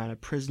certain amount of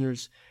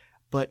prisoners.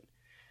 But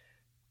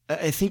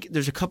I think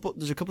there's a couple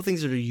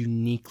things that are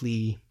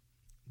uniquely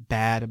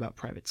bad about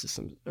private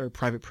systems or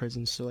private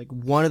prisons. So like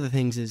one of the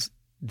things is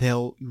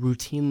they'll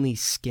routinely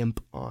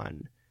skimp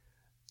on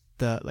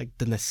the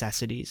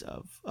necessities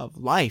of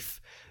life.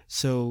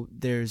 So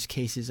there's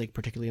cases like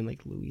particularly in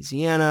like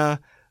Louisiana,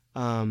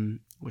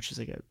 which is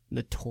like a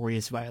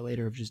notorious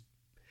violator of just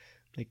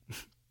like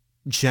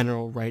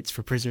general rights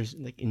for prisoners,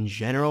 like in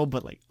general,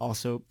 but like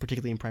also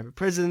particularly in private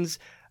prisons,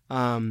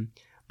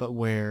 but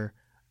where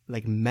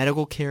like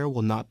medical care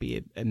will not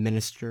be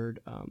administered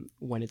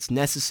when it's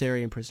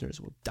necessary, and prisoners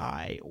will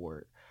die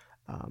or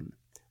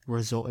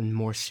result in a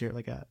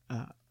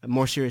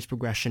more serious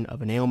progression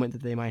of an ailment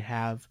that they might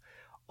have.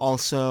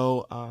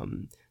 Also,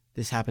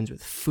 this happens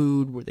with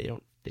food, where they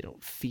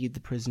don't feed the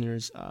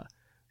prisoners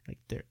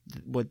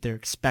what they're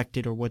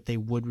expected or what they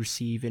would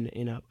receive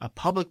in a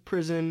public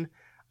prison.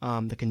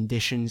 The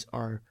conditions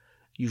are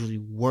usually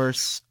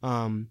worse.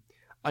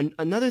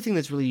 Another thing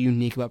that's really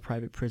unique about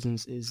private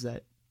prisons is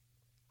that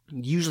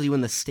usually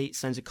when the state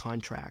signs a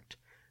contract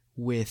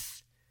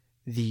with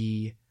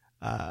a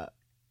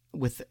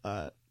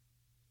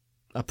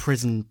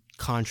prison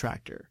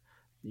contractor,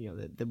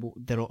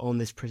 that'll own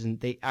this prison,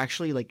 they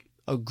actually like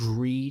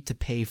agree to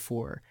pay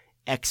for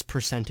X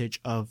percentage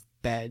of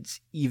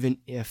beds, even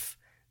if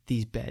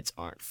these beds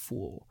aren't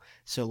full.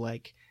 So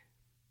like,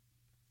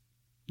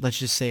 let's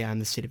just say I'm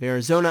the state of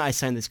Arizona, I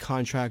signed this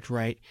contract,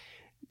 right?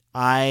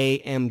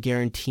 I am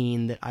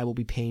guaranteeing that I will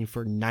be paying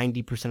for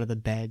 90% of the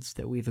beds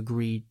that we've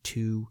agreed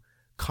to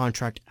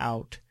contract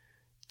out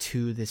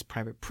to this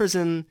private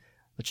prison.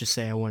 Let's just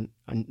say I want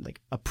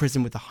like a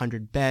prison with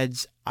 100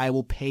 beds. I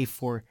will pay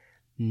for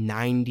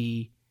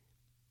 90,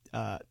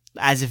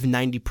 as if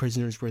 90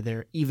 prisoners were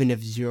there, even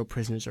if 0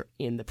 prisoners are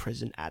in the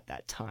prison at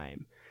that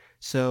time.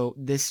 So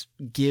this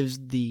gives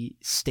the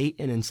state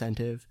an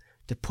incentive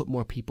to put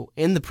more people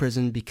in the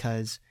prison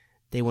because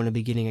they want to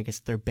be getting, I guess,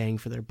 their bang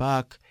for their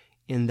buck,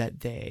 in that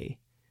they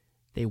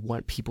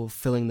want people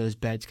filling those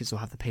beds because they'll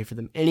have to pay for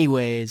them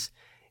anyways.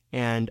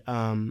 And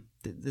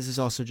this is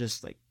also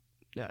just like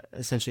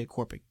essentially a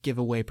corporate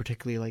giveaway,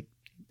 particularly like,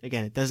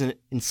 again, it doesn't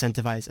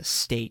incentivize a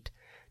state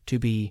to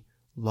be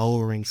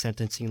lowering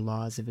sentencing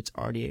laws if it's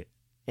already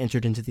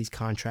entered into these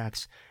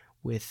contracts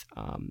with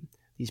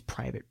these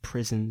private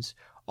prisons.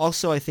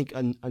 Also, I think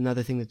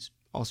another thing that's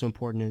also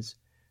important is,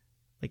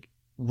 like,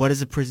 what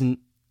is a prison?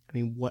 I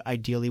mean, what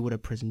ideally would a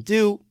prison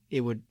do?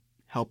 It would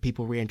help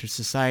people re-enter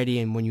society,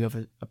 and when you have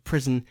a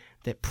prison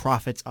that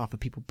profits off of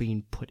people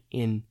being put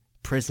in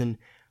prison,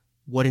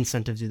 what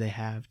incentive do they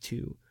have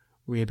to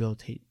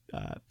rehabilitate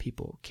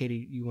people?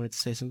 Katie, you wanted to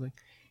say something?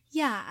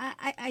 Yeah,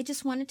 I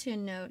just wanted to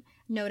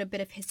note a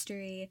bit of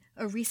history,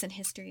 a recent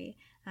history,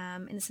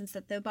 in the sense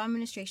that the Obama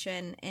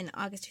administration in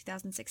August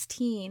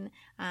 2016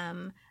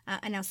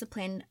 announced a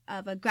plan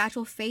of a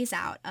gradual phase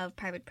out of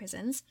private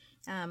prisons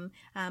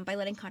by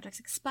letting contracts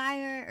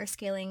expire or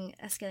scaling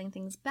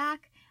things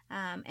back.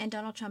 And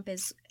Donald Trump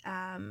is,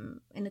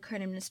 in the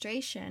current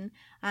administration,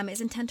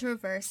 is intent to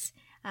reverse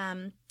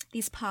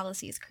these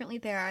policies. Currently,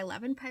 there are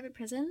 11 private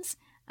prisons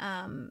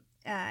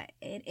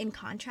in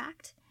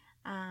contract.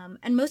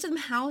 And most of them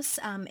house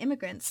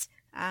immigrants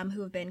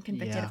who have been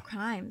convicted of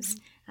crimes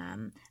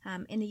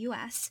in the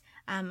U.S.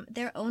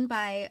 They're owned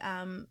by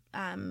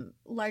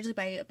largely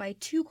by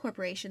 2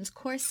 corporations,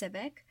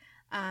 CoreCivic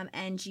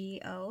and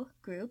GEO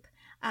Group.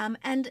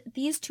 And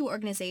these 2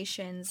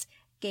 organizations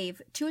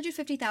gave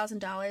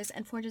 $250,000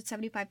 and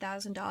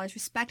 $475,000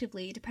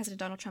 respectively to President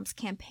Donald Trump's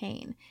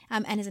campaign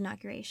and his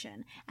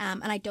inauguration.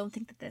 And I don't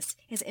think that this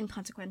is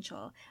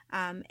inconsequential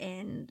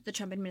in the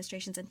Trump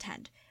administration's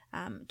intent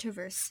to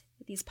reverse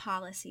these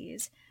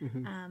policies.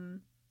 Mm-hmm.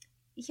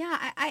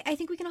 I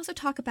think we can also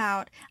talk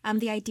about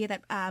the idea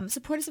that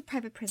supporters of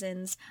private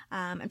prisons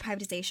and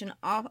privatization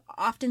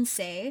often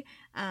say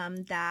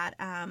that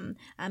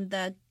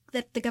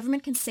the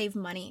government can save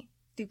money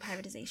through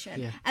privatization.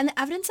 Yeah. And the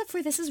evidence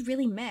for this is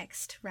really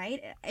mixed, right?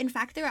 In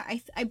fact,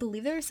 I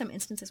believe there are some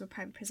instances where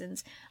private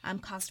prisons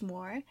cost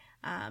more.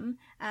 And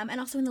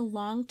also in the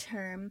long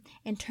term,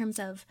 in terms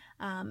of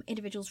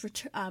individuals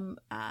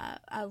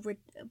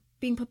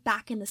being put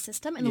back in the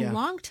system, in the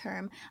long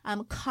term,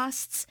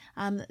 costs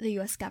the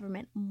U.S.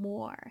 government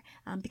more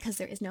because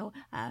there is no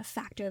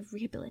factor of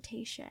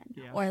rehabilitation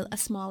or a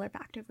smaller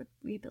factor of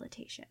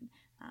rehabilitation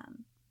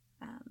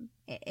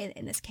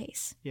in this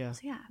case. Yeah.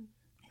 So,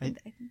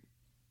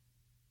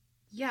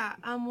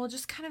 well,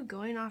 just kind of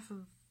going off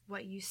of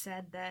what you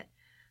said, that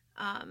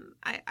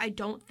I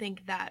don't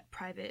think that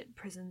private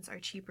prisons are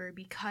cheaper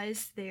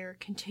because they're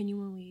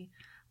continually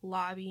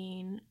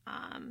lobbying,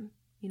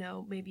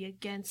 maybe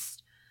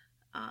against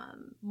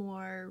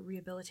more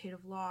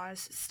rehabilitative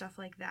laws, stuff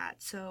like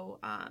that. So,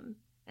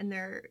 and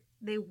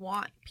they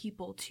want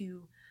people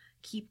to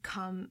keep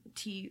to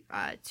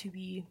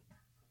be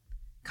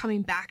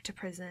coming back to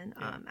prison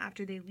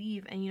after they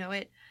leave, and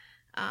it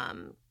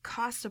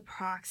costs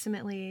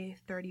approximately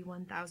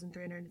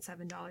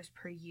 $31,307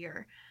 per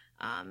year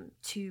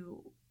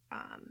to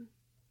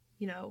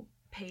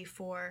pay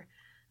for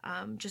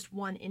just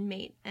one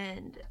inmate.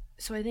 And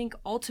so I think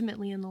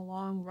ultimately in the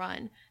long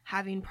run,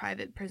 having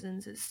private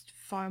prisons is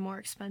far more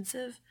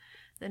expensive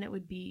than it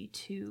would be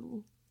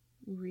to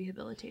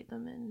rehabilitate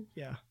them. And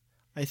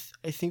I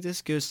think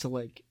this goes to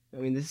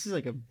this is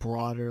like a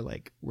broader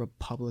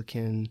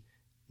Republican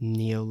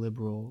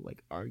neoliberal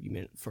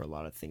argument for a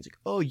lot of things,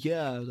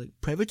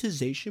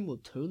 privatization will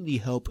totally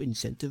help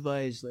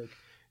incentivize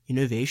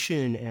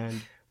innovation and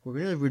we're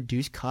gonna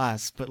reduce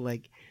costs, but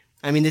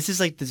this is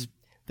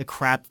the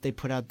crap they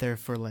put out there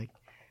for the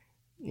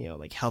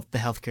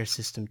healthcare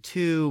system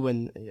too,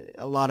 and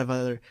a lot of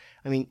other,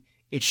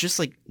 it's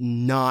just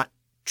not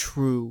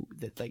true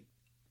that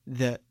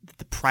the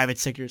private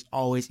sector is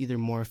always either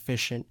more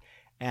efficient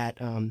at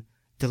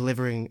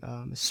delivering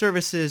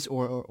services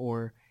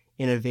or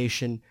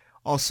innovation.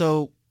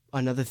 Also,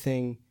 another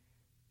thing,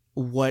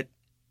 what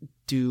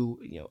do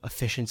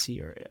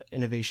efficiency or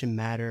innovation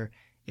matter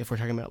if we're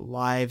talking about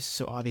lives?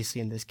 So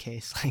obviously in this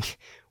case,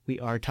 we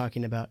are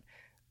talking about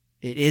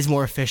it is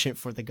more efficient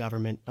for the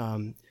government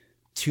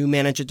to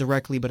manage it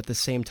directly, but at the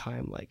same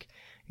time, like,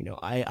 you know,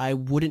 I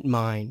wouldn't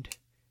mind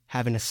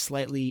having a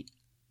slightly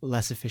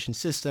less efficient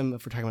system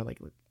if we're talking about, like,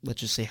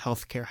 let's just say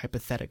healthcare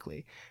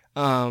hypothetically,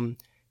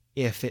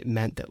 if it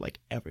meant that like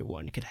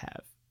everyone could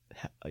have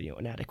you know,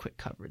 an adequate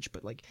coverage.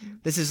 But like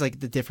this is like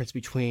the difference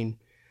between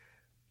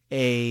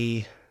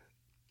a,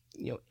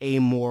 you know,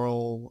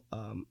 amoral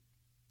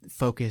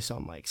focus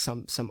on like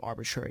some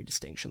arbitrary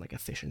distinction like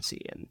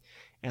efficiency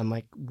and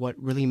like what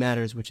really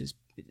matters, which is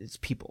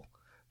people.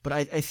 But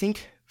I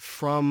think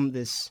from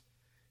this,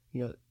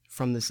 you know,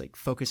 from this like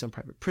focus on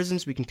private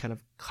prisons, we can kind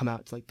of come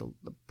out to like the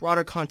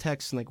broader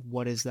context and like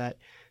what is that.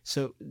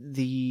 So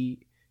the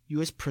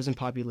U.S. prison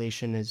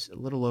population is a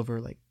little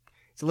over like,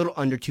 it's a little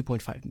under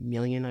 2.5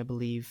 million, I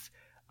believe.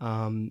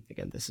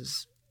 Again, this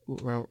is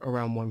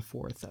around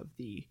 1/4 of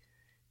the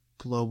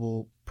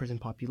global prison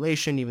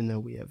population, even though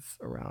we have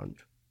around,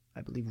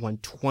 I believe,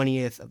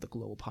 1/20 of the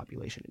global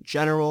population in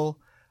general.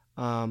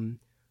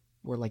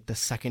 We're like the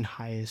second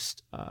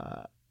highest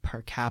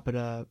per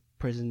capita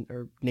prison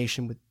or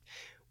nation with.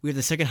 We have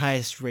the second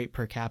highest rate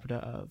per capita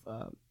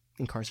of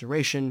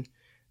incarceration,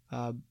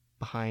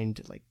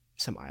 behind like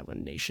some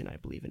island nation, I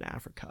believe, in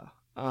Africa.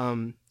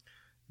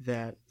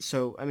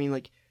 So I mean,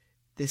 like,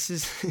 this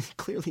is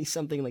clearly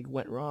something like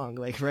went wrong,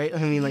 like, right? I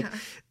mean, like,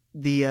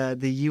 the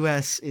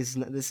U.S.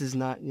 this is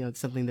not, you know,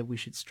 something that we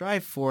should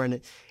strive for,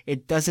 and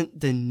it doesn't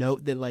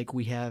denote that like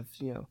we have,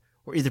 you know,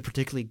 we're either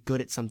particularly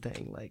good at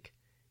something like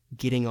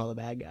getting all the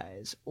bad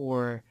guys,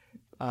 or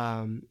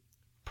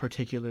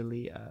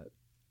particularly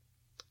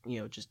you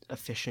know, just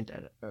efficient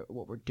at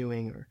what we're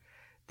doing. Or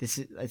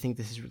I think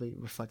this is really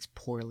reflects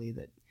poorly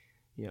that,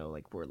 you know,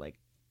 like we're like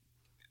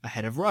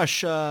ahead of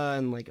Russia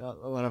and like a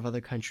lot of other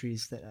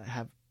countries that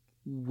have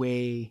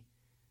way,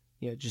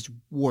 you know, just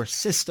worse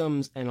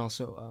systems, and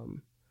also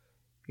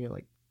you know,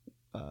 like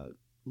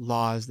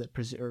laws that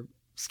or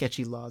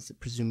sketchy laws that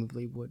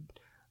presumably would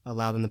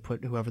allow them to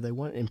put whoever they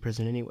want in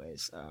prison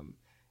anyways.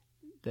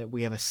 That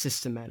we have a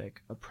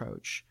systematic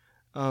approach.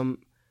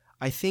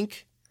 I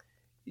think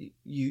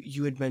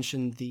you had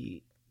mentioned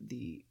the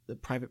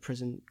private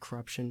prison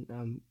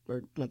corruption,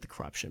 or not the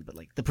corruption, but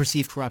like the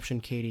perceived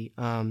corruption, Katie,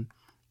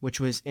 which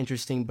was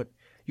interesting. But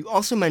you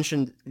also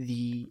mentioned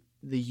the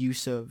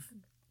use of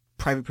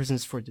private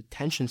prisons for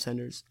detention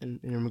centers in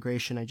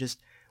immigration. I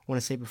just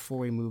want to say before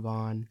we move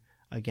on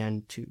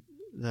again to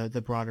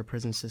the broader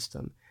prison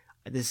system,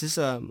 this is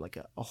like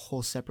a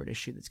whole separate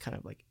issue that's kind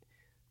of like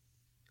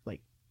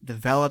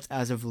developed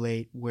as of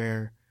late,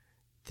 where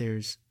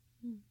there's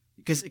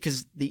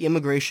because the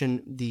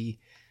immigration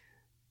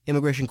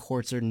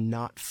courts are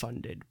not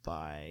funded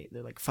by,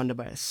 they're like funded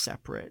by a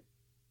separate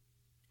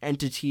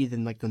entity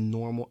than like the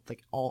normal,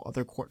 like all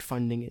other court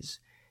funding is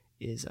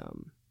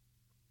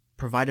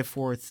provided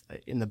for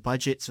in the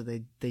budget. So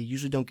they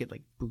usually don't get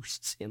like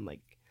boosts in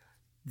like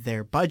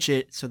their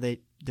budget. So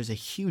there's a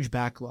huge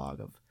backlog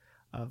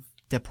of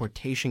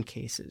deportation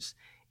cases.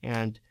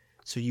 And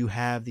so you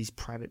have these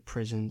private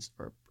prisons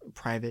or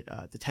private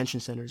detention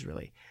centers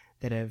really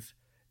that have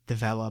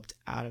developed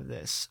out of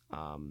this,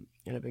 and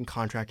have been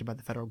contracted by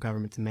the federal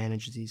government to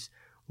manage these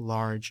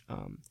large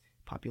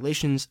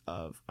populations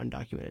of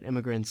undocumented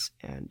immigrants.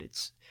 And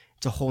it's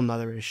a whole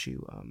nother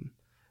issue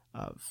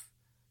of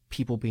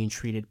people being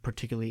treated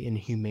particularly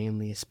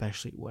inhumanely,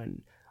 especially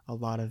when a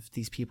lot of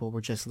these people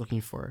were just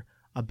looking for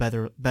a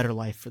better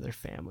life for their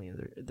family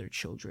and their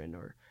children,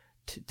 or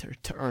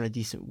to earn a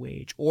decent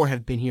wage, or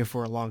have been here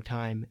for a long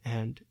time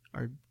and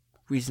are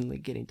recently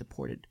getting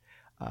deported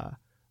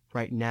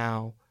right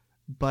now.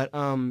 But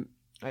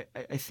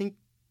I think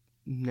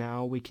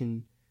now we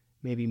can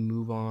maybe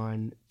move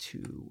on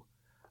to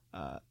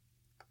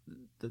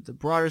the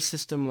broader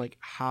system, like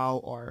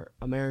how are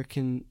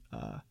American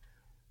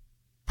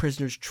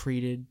prisoners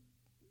treated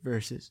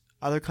versus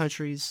other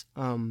countries.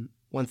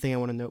 One thing I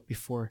want to note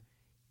before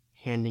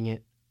handing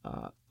it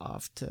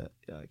off to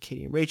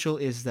Katie and Rachel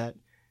is that,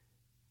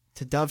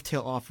 to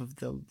dovetail off of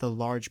the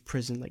large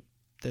prison, like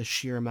the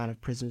sheer amount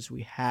of prisoners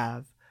we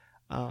have,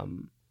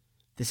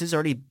 this has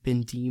already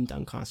been deemed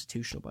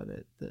unconstitutional by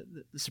the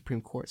Supreme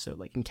Court. So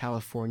like in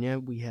California,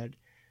 we had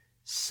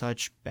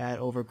such bad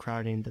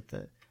overcrowding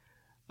that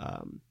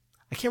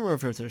I can't remember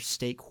if it was their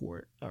state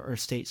court or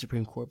state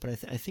Supreme Court, but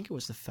I think it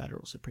was the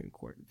federal Supreme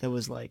Court that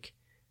was like,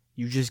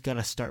 you just got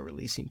to start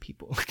releasing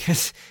people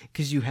because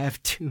you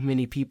have too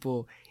many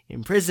people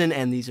in prison,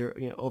 and these are,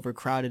 you know,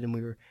 overcrowded, and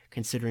we were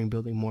considering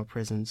building more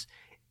prisons,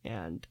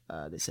 and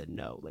they said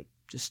no, like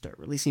just start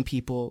releasing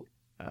people.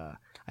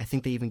 I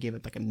think they even gave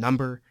it like a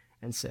number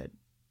and said,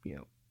 you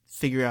know,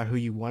 figure out who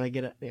you want to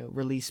get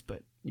released,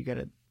 but you got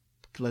to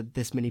let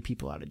this many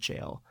people out of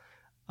jail.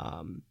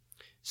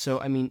 So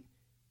I mean,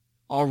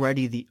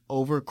 already the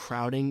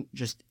overcrowding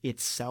just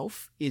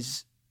itself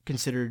is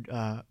considered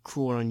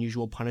cruel and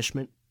unusual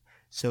punishment,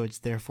 so it's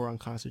therefore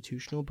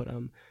unconstitutional. But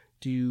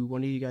do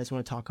one of you guys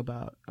want to talk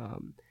about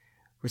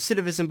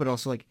recidivism, but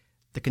also like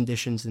the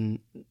conditions in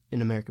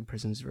American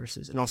prisons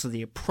versus, and also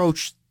the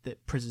approach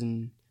that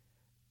prison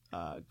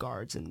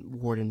guards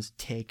and wardens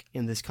take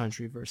in this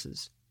country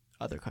versus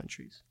other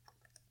countries?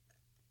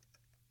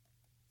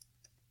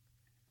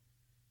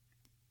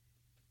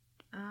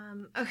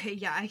 Okay,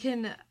 yeah, I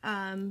can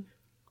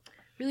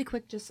really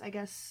quick just, I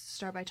guess,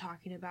 start by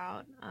talking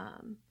about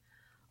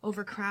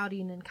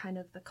overcrowding and kind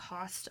of the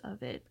cost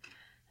of it.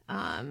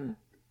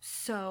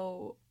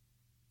 So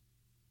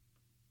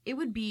it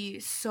would be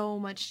so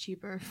much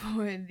cheaper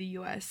for the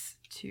U.S.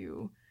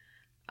 to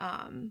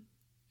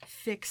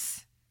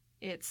fix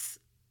its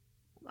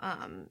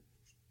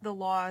the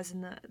laws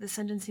and the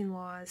sentencing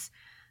laws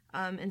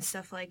and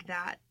stuff like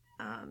that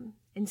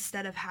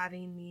instead of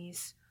having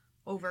these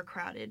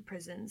overcrowded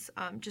prisons.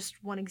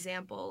 Just one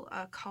example,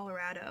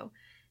 Colorado,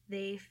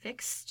 they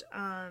fixed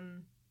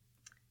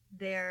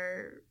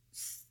their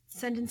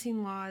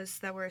sentencing laws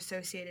that were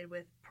associated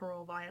with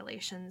parole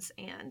violations,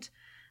 and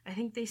I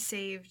think they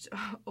saved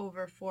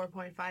over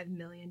 $4.5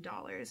 million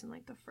in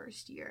like the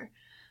first year.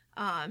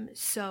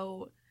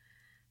 So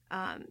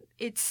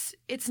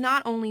it's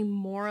not only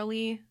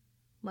morally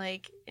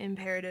like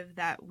imperative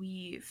that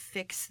we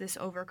fix this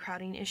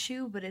overcrowding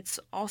issue, but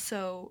it's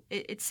also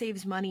it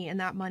saves money,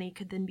 and that money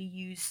could then be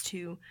used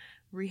to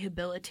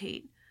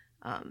rehabilitate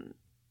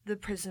the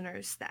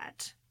prisoners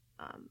that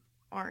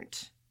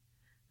aren't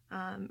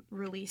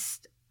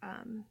released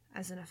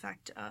as an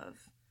effect of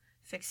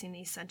fixing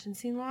these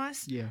sentencing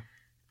laws. Yeah.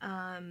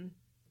 I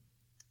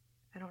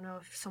don't know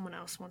if someone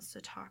else wants to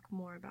talk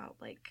more about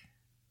like.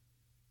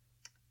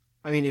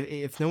 I mean,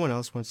 if no one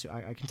else wants to,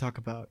 I can talk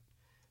about.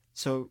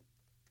 So,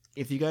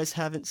 if you guys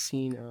haven't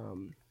seen, I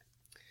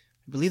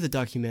believe the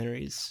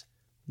documentary is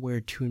Where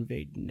to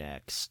Invade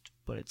Next,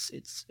 but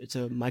it's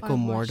a Michael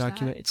Moore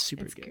document. It's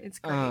super good. It's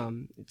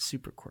great. It's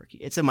super quirky.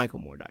 It's a Michael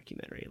Moore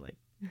documentary. Like,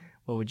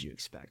 what would you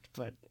expect?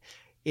 But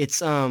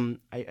it's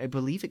I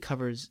believe it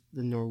covers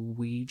the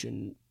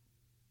Norwegian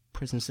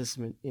prison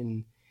system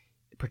in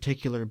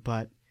particular,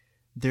 but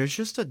there's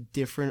just a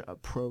different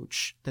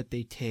approach that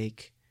they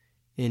take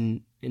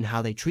in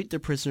how they treat their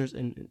prisoners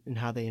and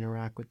how they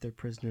interact with their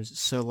prisoners.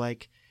 So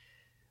like,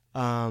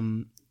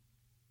 even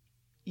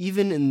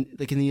in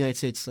the United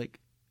States, like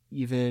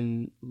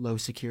even low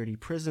security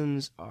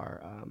prisons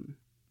are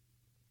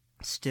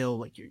still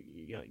like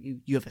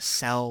you have a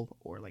cell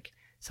or like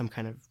some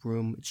kind of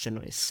room. It's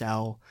generally a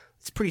cell.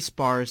 It's pretty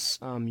sparse.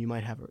 You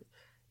might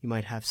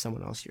have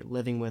someone else you're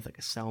living with, like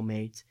a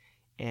cellmate,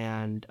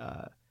 and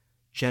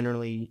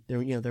generally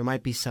there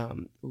might be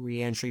some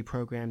reentry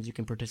programs you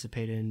can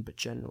participate in, but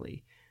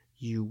generally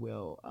you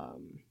will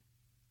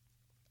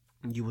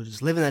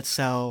just live in that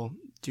cell,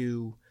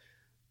 do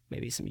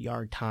maybe some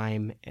yard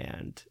time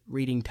and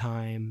reading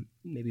time,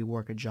 maybe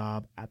work a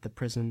job at the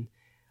prison,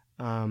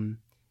 and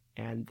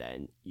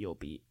then you'll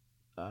be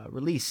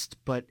released.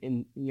 But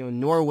in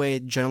Norway,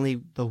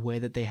 generally the way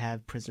that they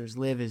have prisoners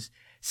live is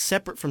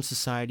separate from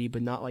society,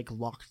 but not like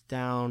locked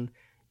down.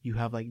 You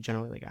have like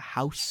generally like a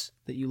house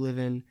that you live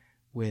in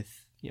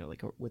with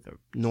with a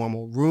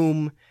normal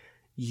room.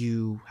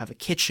 You have a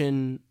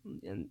kitchen,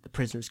 and the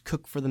prisoners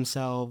cook for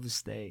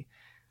themselves. They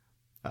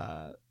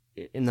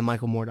in the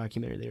Michael Moore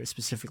documentary, they were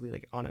specifically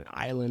like on an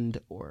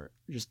island or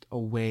just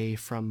away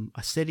from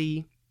a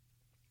city.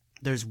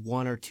 There's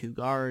one or two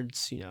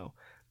guards,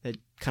 that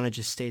kind of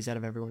just stays out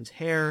of everyone's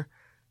hair.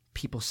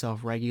 People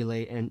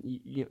self-regulate, and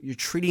you're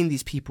treating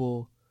these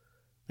people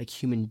like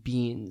human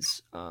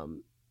beings,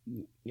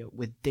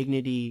 with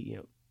dignity.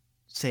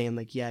 Saying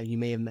like, yeah, you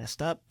may have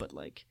messed up, but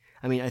like,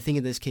 I mean, I think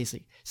in this case,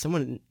 like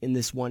someone in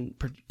this one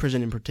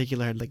prison in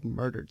particular had like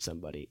murdered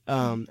somebody,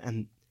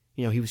 and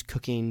he was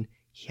cooking.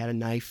 He had a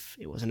knife.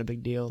 It wasn't a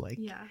big deal. Like,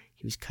 yeah.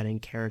 He was cutting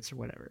carrots or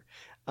whatever.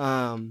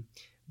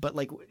 But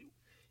like,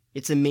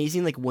 it's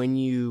amazing. Like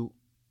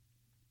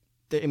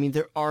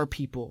there are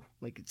people,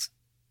 like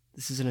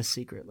this isn't a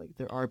secret. Like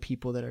there are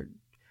people that are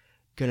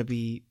going to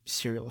be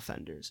serial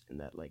offenders,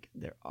 and that like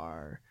there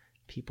are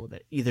people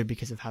that either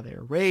because of how they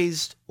were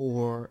raised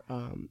or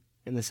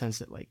in the sense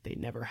that like they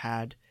never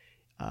had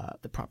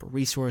the proper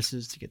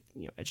resources to get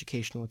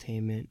educational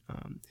attainment,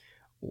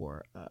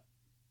 or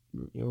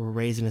were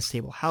raised in a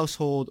stable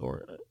household,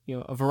 or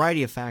a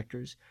variety of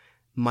factors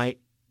might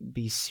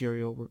be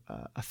serial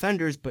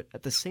offenders. But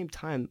at the same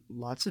time,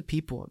 lots of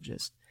people have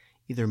just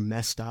either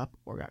messed up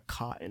or got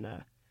caught in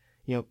a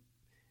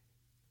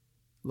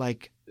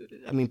like,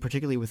 I mean,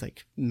 particularly with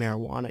like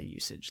marijuana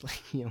usage,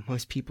 like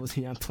most people do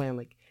not plan,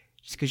 like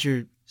just because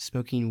you're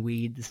smoking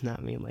weed does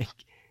not mean like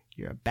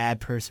you're a bad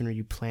person or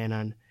you plan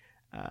on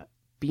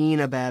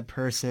being a bad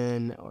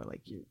person, or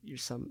like you're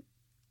some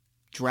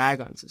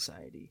drag on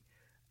society.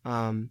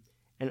 And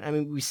I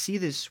mean, we see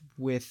this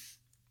with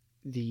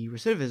the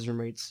recidivism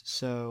rates.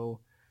 So,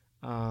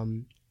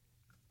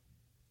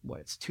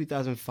 it's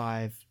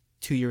 2005,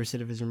 2-year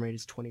recidivism rate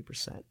is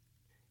 20%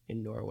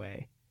 in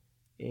Norway.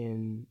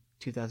 In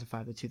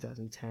 2005 to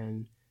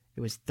 2010,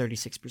 it was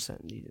 36%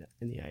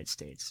 in the United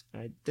States.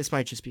 This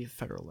might just be a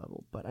federal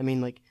level, but I mean,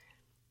 like,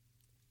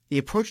 the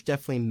approach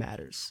definitely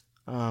matters.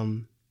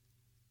 And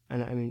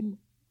I mean,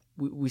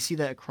 we see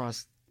that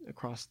across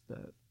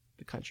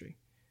the country.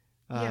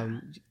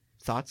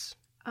 Thoughts?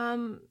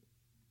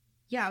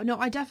 Yeah, no,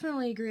 I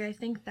definitely agree. I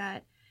think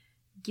that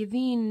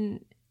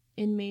giving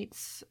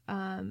inmates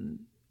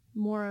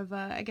more of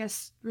a, I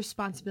guess,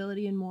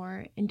 responsibility and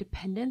more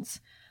independence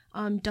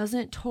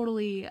doesn't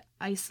totally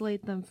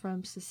isolate them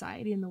from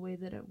society in the way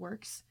that it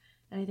works.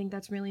 And I think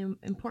that's really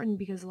important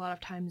because a lot of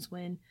times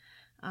when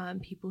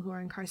people who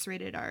are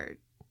incarcerated are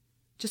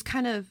just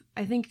kind of,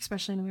 I think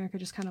especially in America,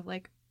 just kind of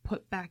like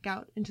put back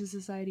out into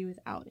society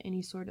without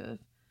any sort of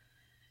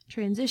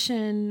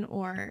transition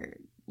or,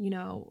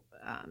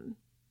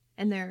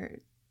 and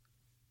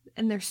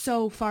they're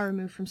so far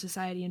removed from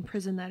society in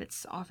prison that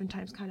it's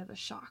oftentimes kind of a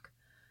shock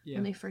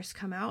when they first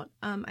come out.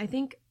 I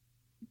think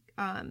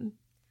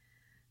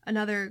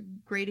another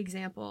great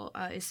example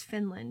is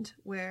Finland,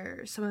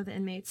 where some of the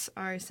inmates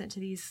are sent to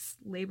these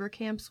labor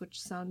camps, which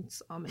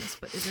sounds ominous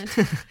but isn't.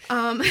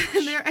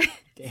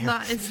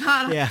 It's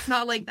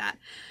not like that.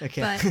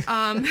 Okay. But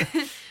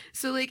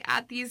so like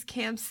at these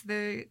camps,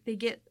 they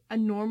get a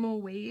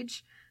normal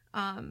wage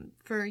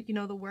for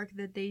the work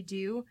that they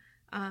do.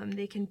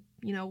 They can,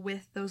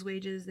 with those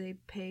wages, they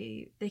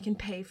can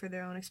pay for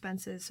their own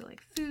expenses. So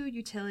like food,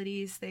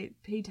 utilities, they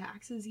pay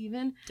taxes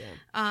even.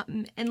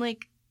 Damn. And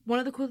like one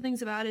of the cool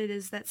things about it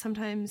is that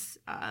sometimes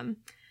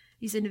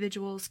these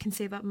individuals can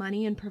save up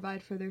money and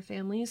provide for their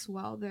families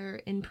while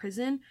they're in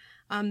prison.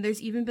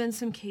 There's even been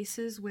some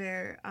cases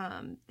where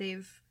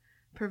they've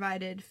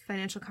provided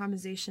financial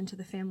compensation to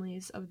the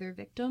families of their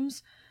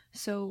victims.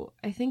 So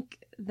I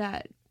think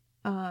that,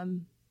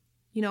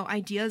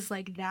 ideas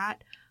like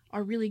that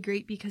are really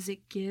great because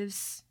it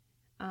gives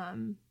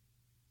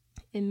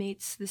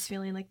inmates this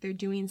feeling like they're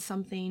doing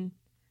something,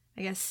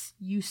 I guess,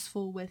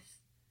 useful with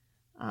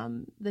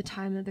the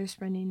time that they're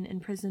spending in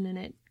prison, and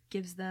it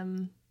gives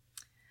them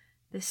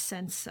this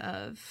sense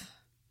of,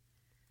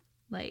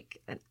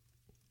 like,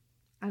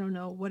 I don't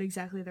know what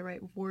exactly the right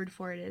word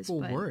for it is.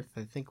 Well, but worth.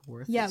 I think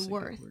worth. Yeah, is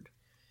worth. A good word.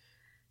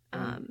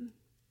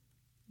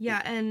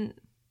 Yeah, and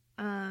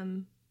I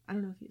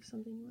don't know if you have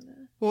something you want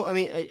to. Well, I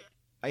mean,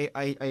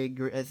 I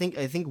agree. I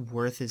think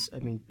worth is, I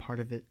mean,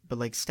 part of it, but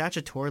like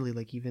statutorily,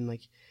 like even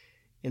like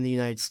in the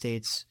United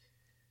States,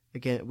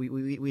 again,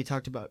 we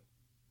talked about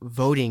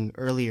voting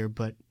earlier,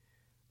 but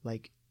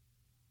like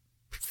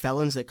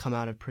felons that come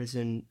out of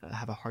prison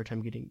have a hard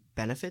time getting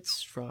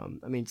benefits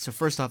from. I mean, so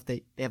first off,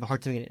 they have a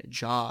hard time getting a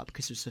job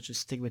because there's such a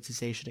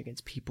stigmatization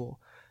against people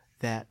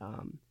that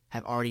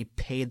have already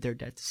paid their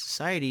debt to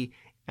society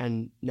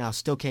and now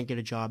still can't get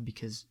a job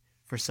because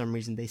for some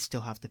reason they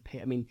still have to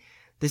pay. I mean,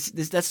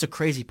 that's the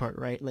crazy part,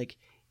 right? Like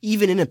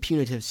even in a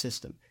punitive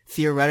system,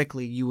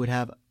 theoretically, you would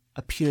have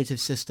a punitive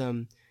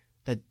system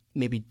that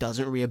maybe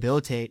doesn't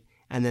rehabilitate,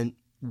 and then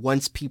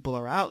once people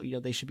are out,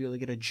 they should be able to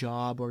get a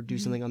job or do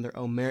something on their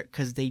own merit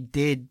because they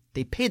paid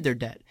their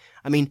debt.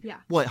 I mean,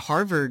 What,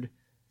 Harvard,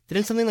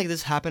 didn't something like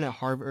this happen at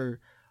Harvard?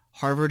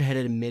 Harvard had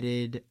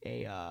admitted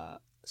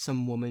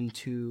some woman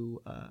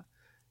to,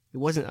 it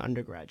wasn't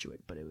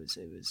undergraduate, but it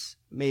was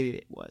maybe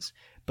it was,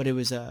 but it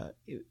was a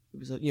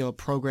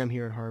program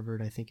here at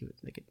Harvard. I think it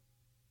was like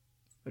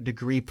a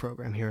degree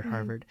program here at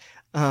Harvard.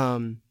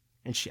 And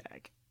she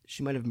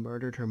might have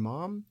murdered her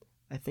mom.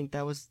 I think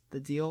that was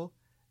the deal.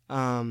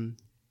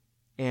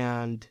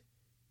 And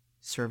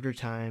served her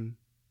time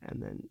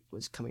and then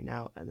was coming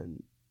out, and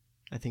then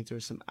I think there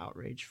was some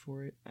outrage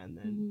for it, and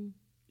then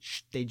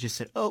they just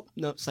said, oh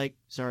no, psych,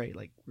 sorry,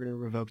 like we're gonna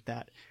revoke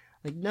that.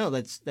 Like, no,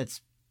 that's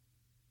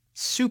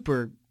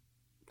super,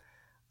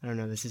 I don't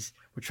know,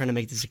 we're trying to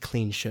make this a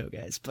clean show,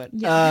 guys, but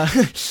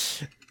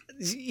it's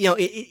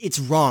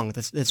wrong.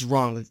 That's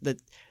wrong. That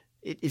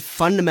it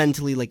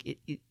fundamentally, like,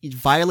 it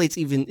violates,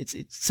 even it's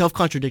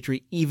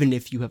self-contradictory even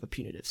if you have a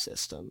punitive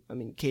system. I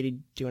mean, Katie, do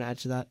you want to add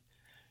to that?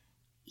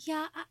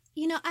 Yeah,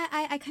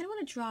 I kind of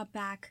want to draw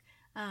back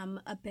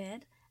a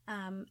bit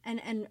and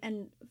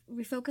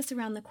refocus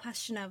around the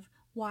question of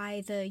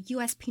why the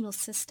U.S. penal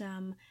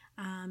system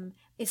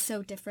is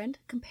so different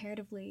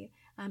comparatively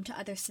to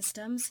other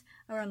systems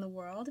around the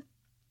world.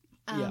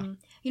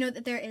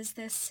 There is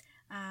this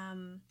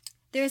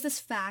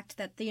fact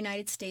that the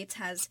United States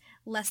has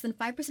less than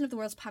 5% of the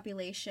world's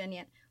population,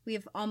 yet we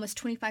have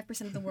almost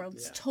 25% of the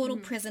world's total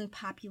prison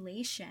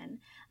population.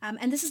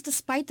 And this is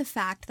despite the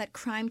fact that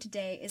crime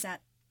today is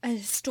at a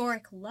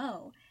historic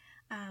low.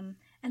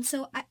 And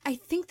so I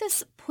think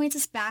this points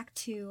us back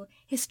to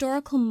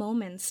historical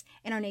moments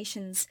in our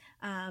nation's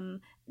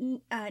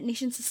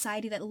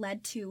society that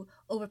led to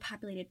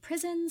overpopulated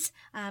prisons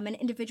and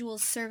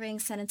individuals serving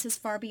sentences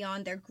far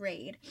beyond their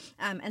grade.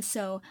 And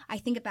so I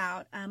think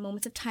about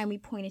moments of time we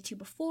pointed to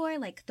before,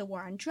 like the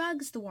war on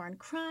drugs, the war on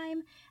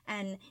crime,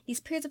 and these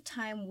periods of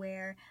time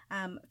where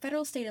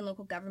federal, state, and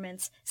local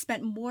governments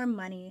spent more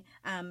money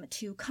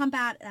to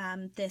combat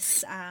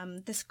this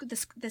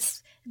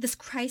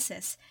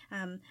crisis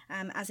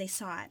as they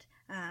saw it.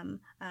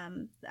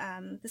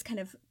 This kind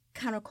of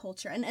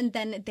counterculture. And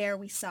then there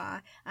we saw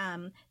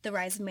the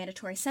rise of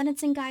mandatory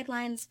sentencing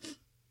guidelines.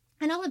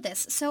 And all of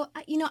this. So,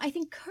 I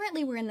think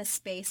currently we're in this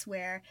space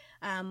where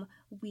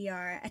we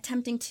are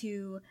attempting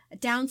to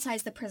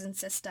downsize the prison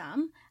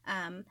system.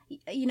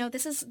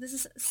 This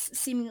is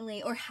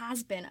seemingly, or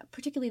has been,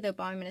 particularly the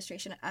Obama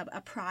administration,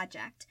 a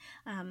project.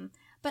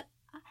 But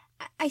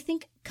I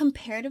think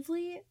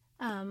comparatively,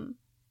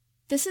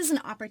 this is an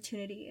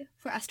opportunity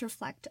for us to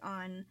reflect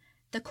on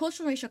the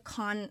cultural and racial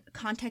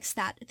context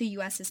that the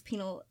U.S.'s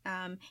penal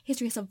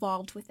history has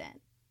evolved within.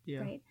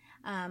 Yeah. Right.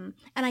 And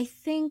I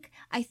think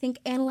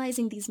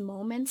analyzing these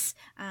moments,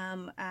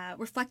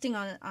 reflecting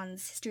on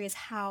this history, is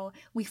how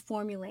we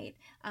formulate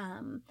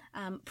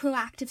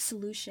proactive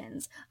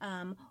solutions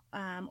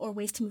or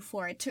ways to move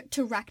forward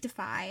to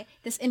rectify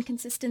this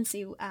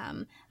inconsistency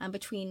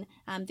between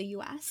the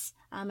U.S.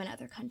 And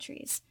other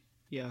countries.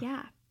 Yeah.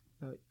 Yeah.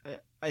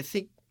 I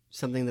think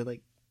something that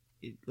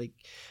like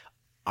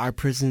our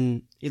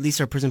prison, at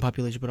least our prison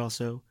population, but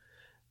also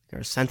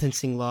our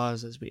sentencing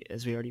laws, as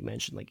we already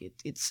mentioned, like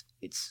it's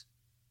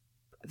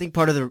I think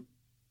part of the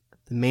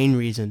main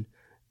reason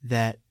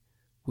that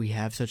we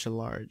have such a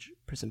large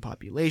prison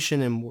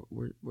population and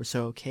we're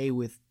so okay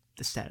with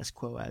the status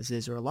quo as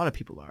is, or a lot of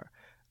people are,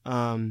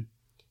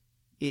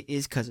 it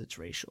is because it's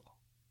racial.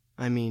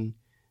 I mean,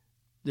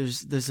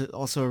 there's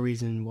also a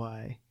reason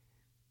why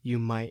you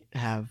might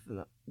have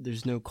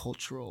there's no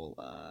cultural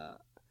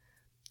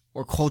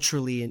or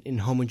culturally in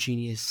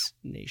homogeneous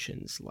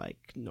nations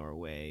like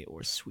Norway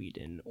or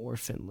Sweden or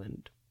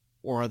Finland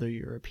or other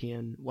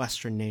European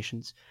Western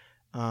nations.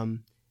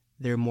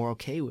 They're more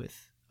okay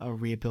with a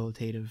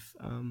rehabilitative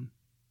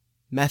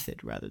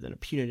method rather than a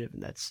punitive,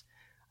 and that's,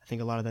 I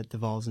think, a lot of that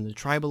devolves into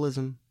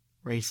tribalism,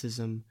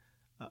 racism,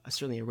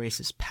 certainly a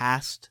racist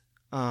past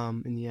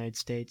in the United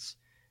States,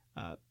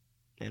 and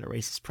a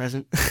racist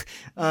present.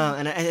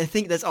 And I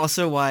think that's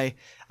also why,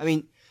 I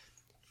mean,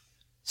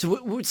 so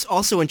what's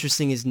also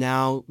interesting is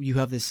now you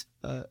have this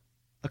a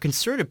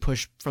concerted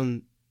push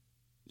from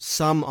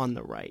some on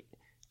the right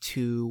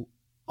to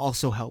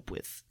also help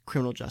with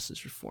criminal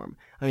justice reform.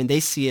 I mean, they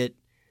see it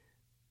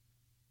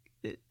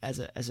as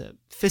a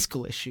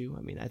fiscal issue.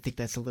 I mean, I think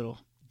that's a little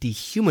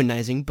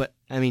dehumanizing, but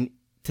I mean,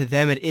 to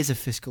them it is a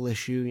fiscal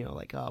issue. You know,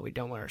 like, oh, we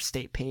don't want our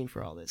state paying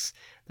for all this,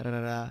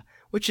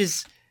 which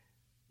is,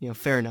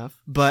 fair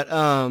enough. But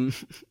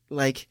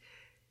like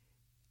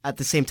at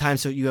the same time,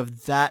 so you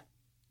have that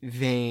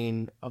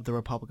vein of the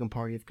Republican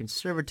Party of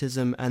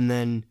conservatism, and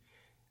then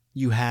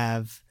you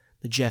have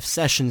the Jeff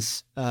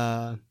Sessions,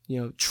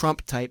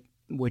 Trump type,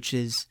 which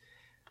is,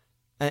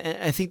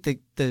 I think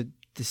the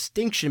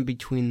distinction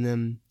between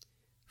them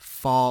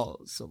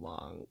falls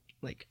along,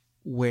 like,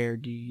 where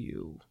do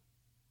you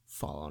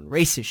fall on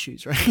race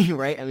issues, right?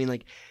 Right? I mean,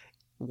 like,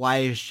 why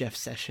is Jeff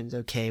Sessions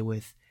okay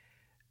with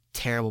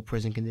terrible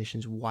prison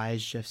conditions? Why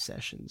is Jeff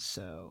Sessions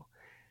so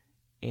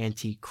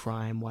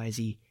anti-crime? Why does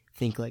he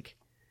think, like,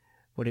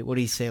 what did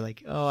he say?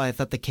 Like, oh, I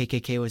thought the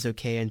KKK was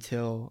okay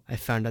until I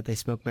found out they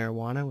smoke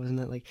marijuana. Wasn't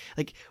that like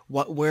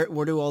what? Where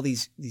do all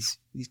these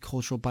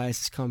cultural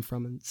biases come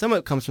from? And some of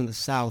it comes from the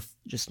South,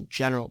 just in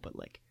general, but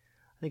like,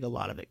 I think a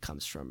lot of it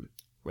comes from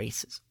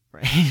racism,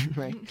 right?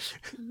 Right.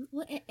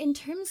 Well, in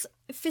terms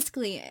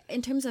fiscally,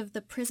 in terms of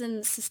the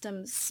prison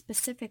system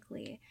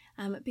specifically,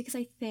 because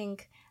I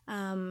think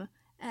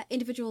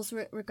individuals,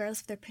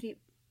 regardless of their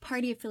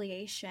party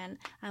affiliation,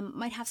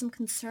 might have some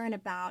concern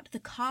about the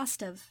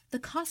cost of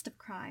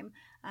crime.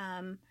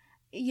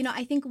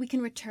 I think we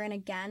can return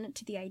again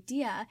to the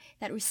idea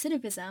that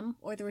recidivism,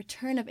 or the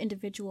return of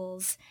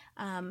individuals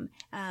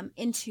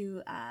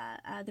into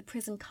the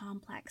prison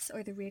complex,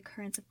 or the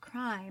reoccurrence of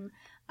crime,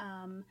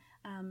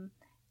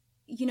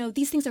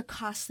 these things are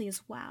costly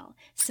as well.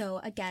 So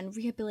again,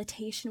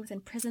 rehabilitation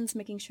within prisons,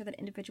 making sure that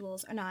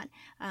individuals are not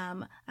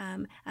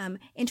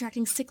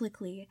interacting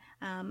cyclically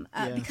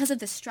because of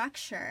the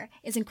structure,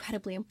 is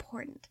incredibly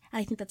important.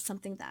 And I think that's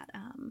something that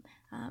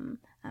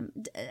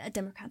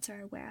Democrats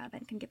are aware of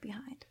and can get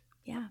behind.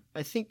 Yeah.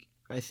 I think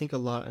a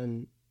lot,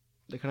 and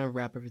to kind of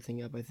wrap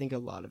everything up, I think a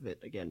lot of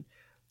it, again,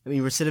 I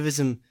mean,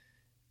 recidivism,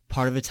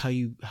 part of it's how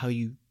you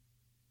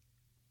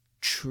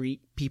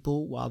treat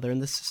people while they're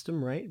in the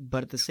system, right?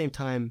 But at the same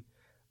time,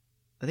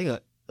 I think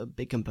a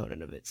big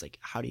component of it's like,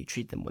 how do you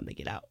treat them when they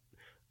get out?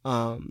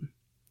 I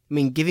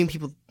mean, giving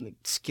people like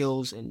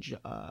skills and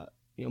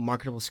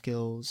marketable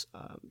skills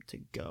to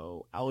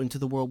go out into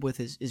the world with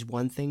is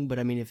one thing. But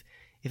I mean, if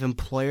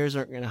employers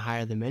aren't going to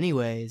hire them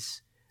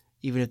anyways,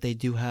 even if they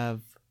do have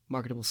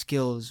marketable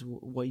skills,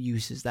 what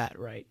use is that,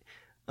 right?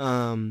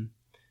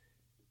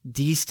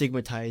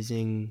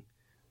 Destigmatizing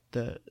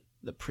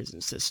the prison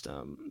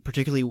system,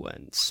 particularly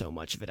when so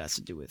much of it has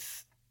to do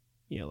with,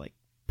 like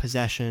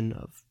possession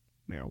of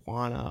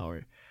marijuana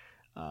or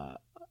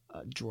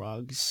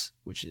drugs,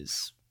 which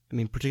is, I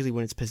mean, particularly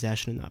when it's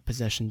possession and not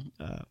possession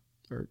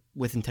or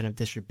with intent of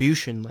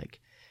distribution. Like,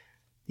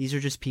 these are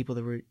just people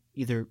that were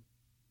either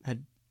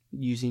had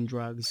using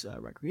drugs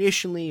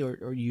recreationally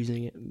or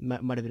using it,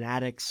 might have been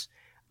addicts,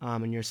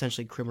 and you're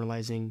essentially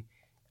criminalizing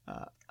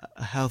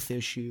a health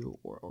issue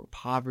or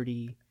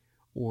poverty,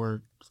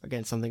 or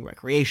again, something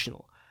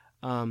recreational.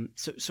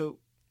 So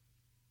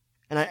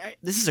and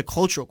this is a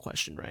cultural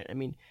question, right? I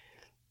mean,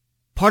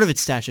 part of it's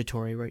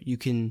statutory, right?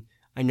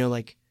 I know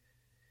like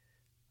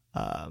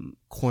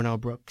Cornell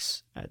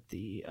Brooks at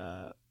the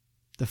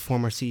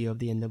former CEO of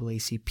the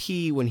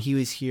NAACP, when he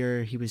was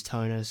here, he was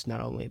telling us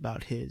not only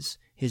about his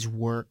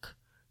work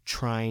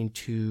trying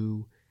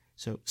to,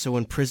 so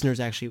when prisoners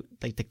actually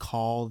like to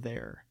call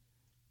their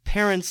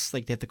parents,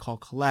 like they have to call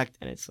collect,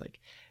 and it's like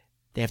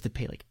they have to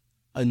pay like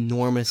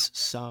enormous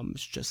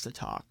sums just to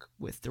talk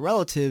with the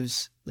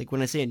relatives. Like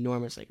when I say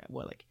enormous, like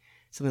what, like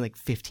something like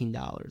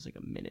 $15 like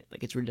a minute.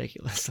 Like it's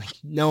ridiculous. Like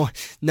no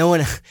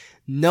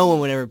one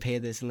would ever pay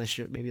this unless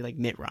you're maybe like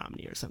Mitt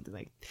Romney or something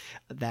like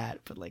that.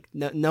 But like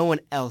no one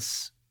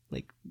else,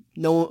 like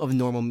no one of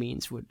normal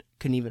means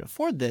couldn't even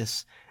afford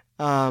this.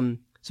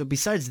 So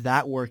besides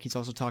that work, he's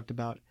also talked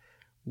about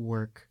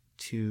work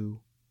to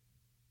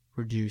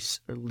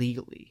reduce or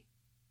legally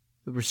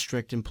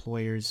restrict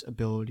employers'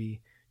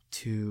 ability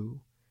to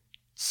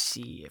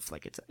see if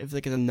it's a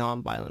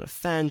nonviolent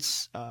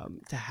offense,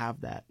 to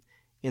have that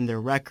in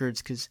their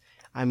records, because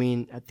I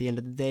mean at the end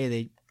of the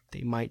day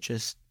they might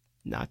just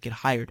not get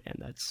hired, and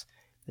that's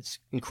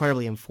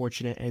incredibly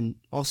unfortunate. And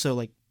also,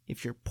 like,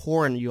 if you're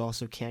poor and you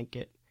also can't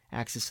get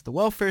access to the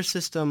welfare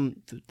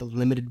system, the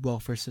limited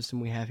welfare system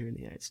we have here in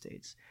the United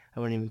States, I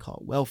wouldn't even call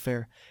it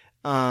welfare,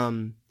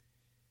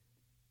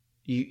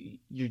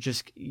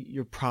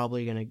 you're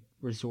probably going to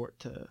resort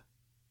to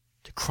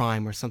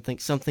crime or something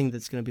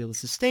that's going to be able to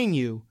sustain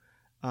you,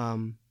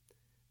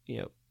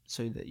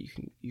 so that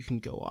you can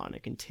go on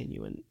and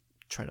continue and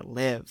try to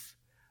live.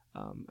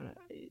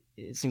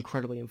 It's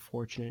incredibly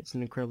unfortunate. It's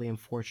an incredibly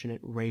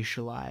unfortunate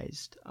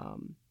racialized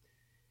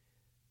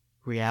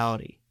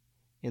reality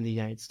in the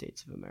United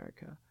States of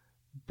America.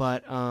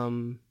 But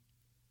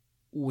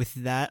with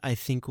that, I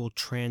think we'll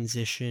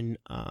transition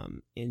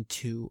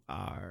into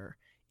our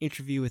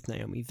interview with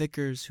Naomi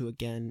Vickers, who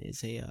again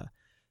is a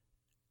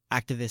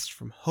activist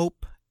from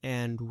HOPE,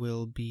 and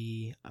will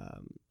be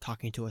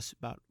talking to us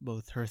about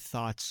both her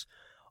thoughts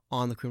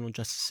on the criminal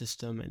justice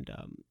system and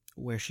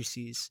where she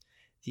sees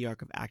the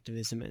arc of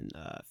activism and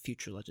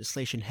future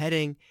legislation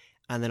heading,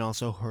 and then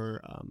also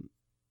her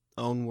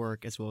own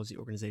work as well as the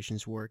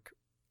organization's work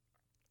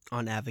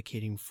on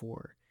advocating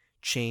for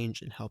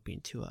change and helping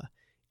to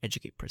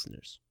educate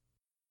prisoners.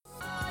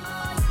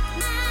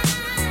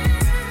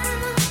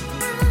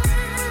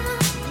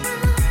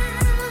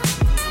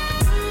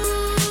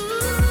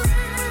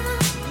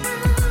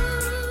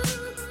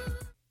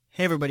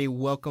 Hey everybody,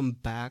 welcome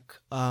back.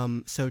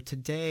 So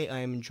today I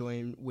am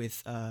joined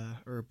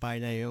by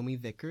Naomi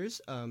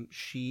Vickers.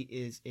 She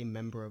is a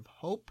member of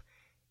HOPE,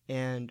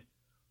 and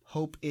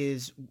HOPE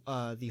is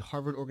the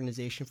Harvard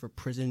Organization for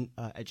Prison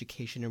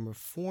Education and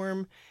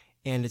Reform,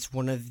 and it's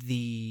one of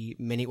the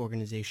many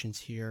organizations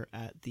here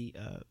at the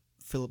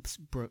Philip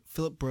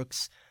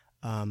Brooks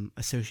House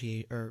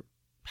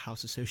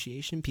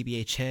Association,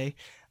 PBHA,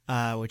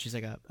 which is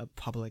like a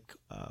public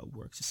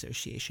works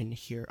association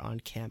here on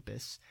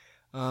campus.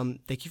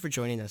 Thank you for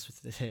joining us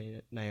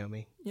today,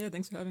 Naomi. Yeah,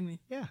 thanks for having me.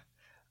 Yeah.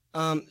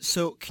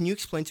 So can you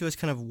explain to us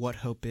kind of what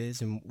HOPE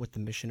is and what the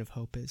mission of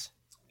HOPE is?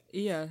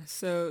 Yeah,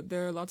 so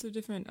there are lots of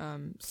different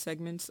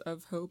segments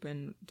of HOPE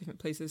and different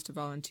places to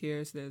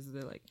volunteer. So there's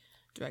the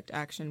direct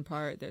action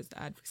part, there's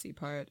the advocacy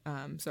part.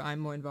 So I'm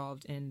more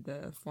involved in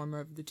the former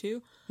of the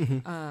two.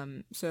 Mm-hmm.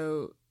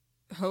 So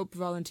HOPE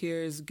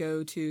volunteers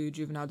go to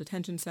juvenile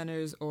detention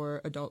centers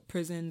or adult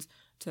prisons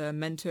to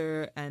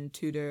mentor and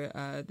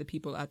tutor the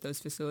people at those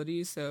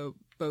facilities. So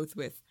both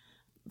with,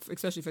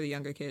 especially for the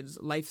younger kids,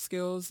 life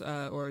skills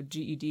or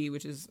GED,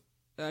 which is,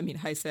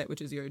 HiSET,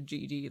 which is your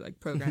GED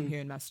program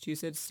here in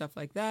Massachusetts, stuff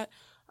like that.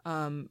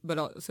 But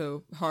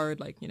also hard,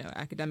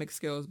 academic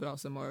skills, but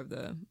also more of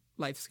the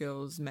life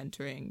skills,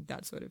 mentoring,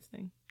 that sort of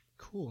thing.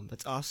 Cool.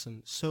 That's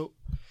awesome. So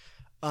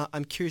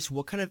I'm curious,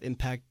 what kind of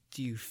impact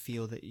do you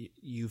feel that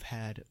you've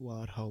had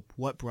while at HOPE?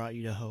 What brought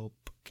you to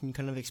HOPE? Can you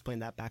kind of explain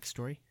that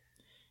backstory?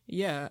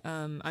 Yeah,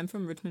 I'm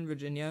from Richmond,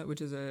 Virginia, which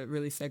is a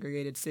really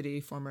segregated city,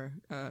 former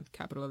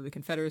capital of the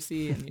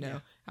Confederacy, and, yeah.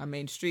 Our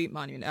main street,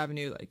 Monument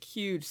Avenue,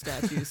 huge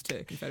statues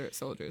to Confederate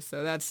soldiers.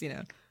 So that's,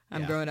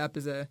 I'm growing up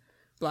as a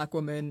Black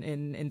woman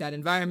in that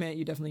environment.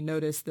 You definitely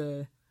notice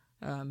the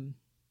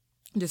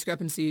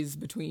discrepancies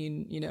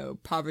between,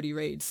 poverty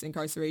rates,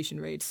 incarceration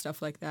rates,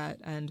 stuff like that.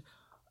 And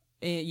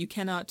you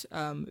cannot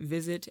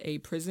visit a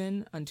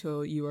prison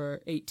until you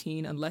are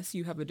 18 unless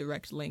you have a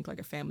direct link, like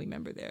a family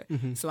member there.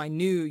 Mm-hmm. So I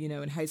knew,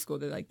 in high school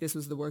that this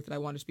was the work that I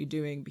wanted to be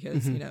doing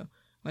because, mm-hmm.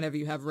 Whenever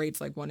you have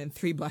rates like 1 in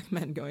 3 Black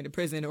men going to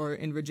prison, or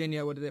in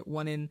Virginia,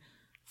 1 in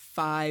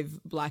 5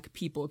 Black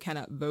people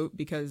cannot vote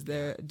because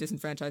they're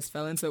disenfranchised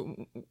felons.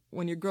 So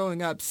when you're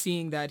growing up,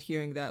 seeing that,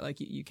 hearing that,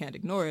 you can't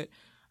ignore it.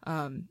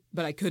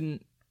 But I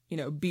couldn't,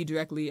 be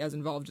directly as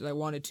involved as I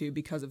wanted to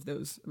because of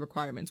those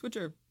requirements, which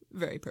are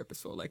very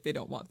purposeful. They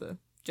don't want the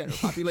general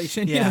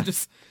population,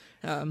 just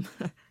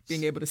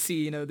being able to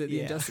see,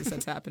 the injustice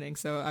that's happening.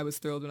 So I was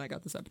thrilled when I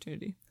got this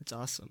opportunity. That's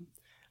awesome.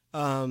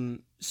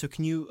 So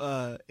can you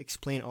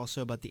explain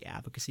also about the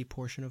advocacy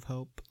portion of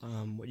HOPE,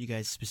 what you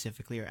guys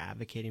specifically are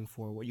advocating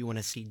for, what you want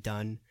to see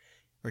done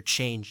or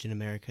changed in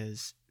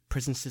America's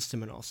prison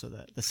system and also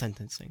the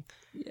sentencing.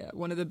 Yeah,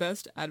 one of the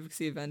best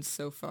advocacy events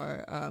so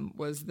far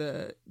was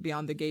the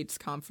Beyond the Gates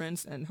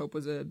conference, and Hope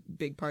was a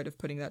big part of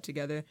putting that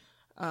together.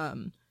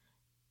 And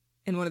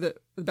one of the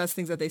best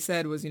things that they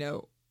said was,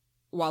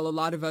 while a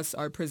lot of us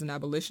are prison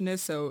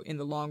abolitionists, so in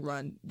the long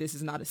run, this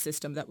is not a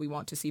system that we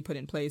want to see put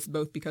in place,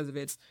 both because of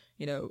its,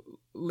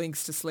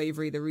 links to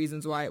slavery, the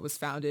reasons why it was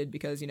founded,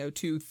 because,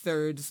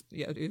 2/3,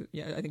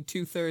 I think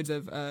 2/3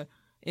 of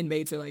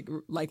inmates are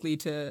likely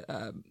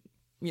to,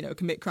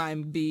 commit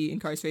crime, be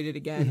incarcerated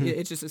again. Mm-hmm.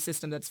 It's just a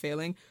system that's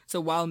failing. So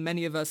while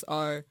many of us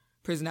are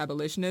prison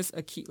abolitionists,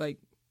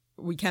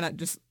 we cannot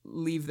just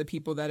leave the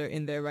people that are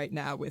in there right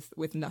now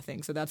with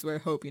nothing. So that's where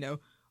Hope,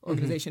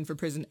 Organization for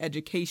Prison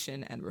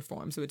Education and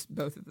Reform. So it's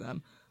both of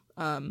them.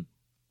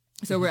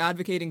 So we're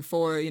advocating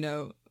for,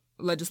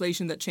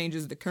 legislation that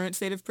changes the current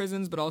state of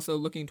prisons, but also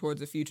looking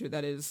towards a future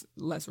that is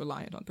less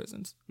reliant on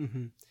prisons.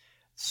 Mm-hmm.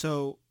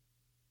 So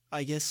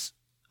I guess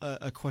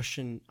a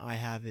question I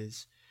have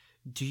is,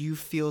 do you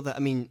feel that,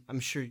 I'm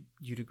sure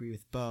you'd agree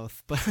with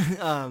both, but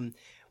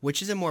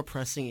which is a more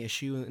pressing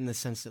issue in the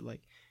sense that,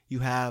 you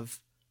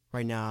have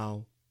right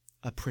now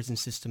a prison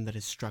system that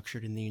is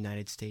structured in the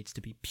United States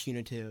to be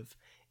punitive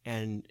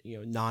and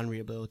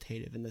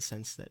non-rehabilitative, in the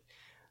sense that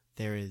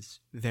there is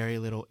very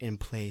little in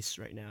place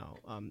right now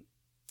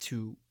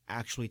to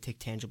actually take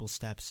tangible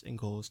steps and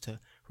goals to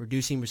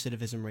reducing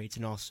recidivism rates,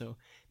 and also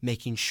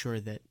making sure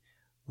that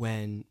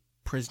when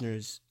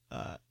prisoners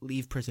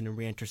leave prison and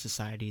re-enter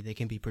society, they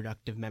can be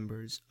productive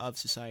members of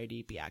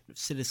society, be active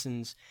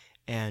citizens,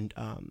 and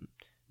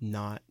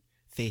not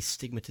face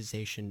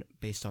stigmatization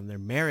based on their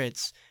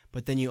merits.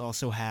 But then you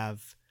also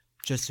have,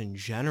 just in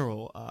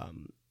general,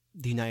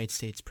 the United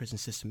States prison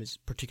system is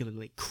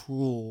particularly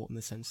cruel in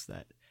the sense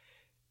that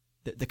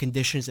the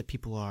conditions that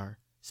people are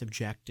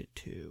subjected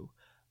to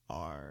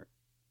are,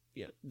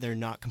 they're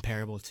not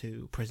comparable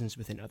to prisons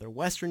within other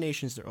Western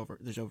nations.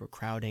 There's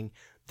overcrowding.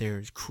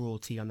 There's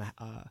cruelty on the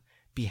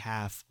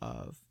behalf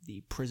of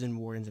the prison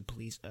wardens and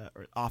police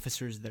or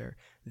officers that are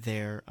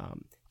there,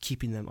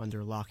 keeping them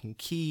under lock and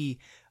key.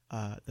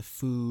 The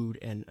food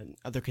and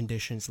other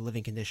conditions,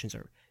 living conditions,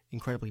 are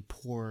incredibly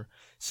poor.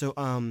 So,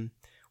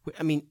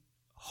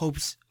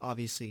 Hope's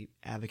obviously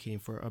advocating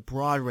for a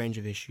broad range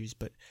of issues,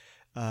 but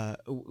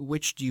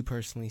which do you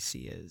personally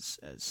see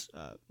as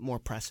more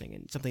pressing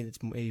and something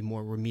that's maybe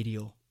more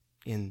remedial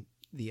in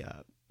the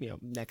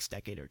next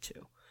decade or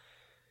two?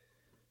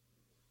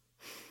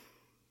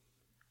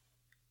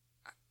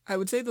 I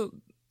would say the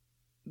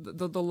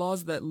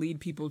laws that lead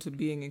people to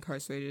being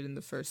incarcerated in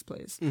the first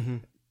place. Mm-hmm.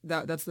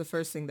 That's the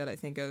first thing that I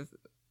think of.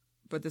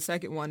 But the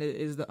second one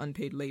is the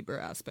unpaid labor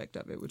aspect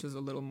of it, which is a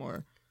little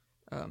more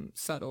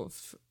subtle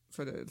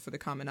for the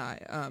common eye.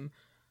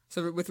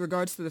 So with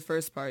regards to the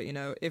first part,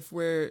 if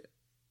we're,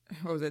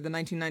 the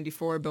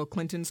 1994 Bill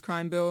Clinton's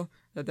crime bill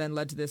that then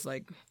led to this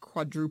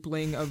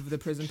quadrupling of the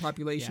prison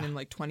population in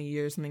 20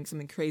 years,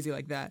 something crazy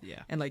like that.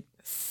 Yeah. And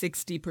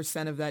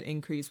 60% of that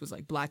increase was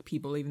Black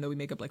people, even though we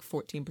make up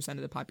 14%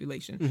 of the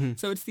population. Mm-hmm.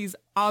 So it's these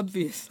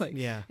obvious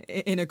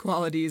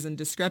inequalities and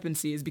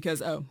discrepancies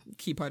because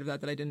key part of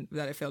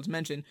that I failed to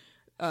mention.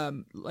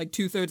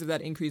 2/3 of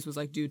that increase was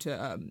due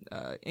to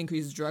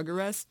increased drug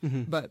arrests,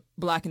 mm-hmm. but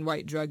Black and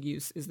white drug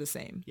use is the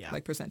same,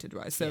 percentage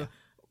wise. So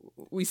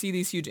we see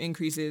these huge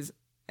increases,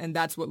 and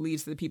that's what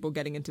leads to the people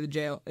getting into the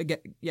jail,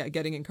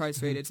 getting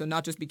incarcerated. Mm-hmm. So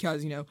not just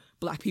because,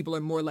 Black people are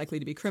more likely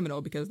to be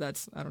criminal, because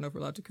that's, I don't know if we're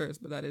allowed to curse,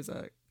 but that is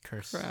a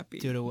curse. Crappy.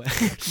 Do it away.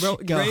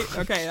 Great.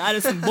 Okay, that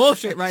is some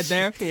bullshit right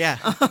there. Yeah.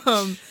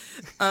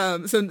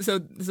 So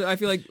I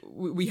feel like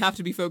we have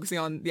to be focusing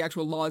on the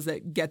actual laws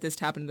that get this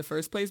to happen in the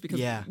first place,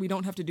 because we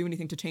don't have to do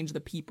anything to change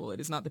the people. It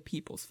is not the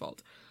people's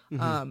fault.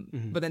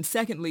 Mm-hmm. But then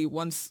secondly,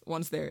 once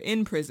they're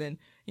in prison,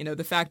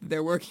 the fact that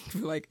they're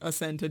working for a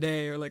cent a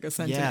day or a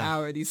cent an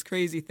hour, these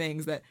crazy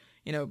things that,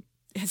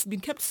 has been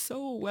kept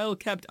so well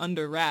kept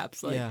under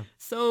wraps.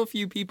 So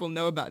few people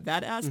know about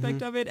that aspect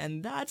mm-hmm. of it,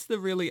 and that's the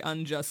really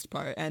unjust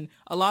part. And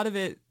a lot of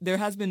it, there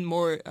has been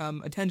more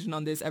attention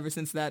on this ever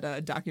since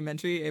that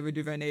documentary, Ava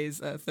DuVernay's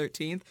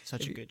 13th.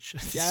 Such a good show.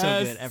 Yes,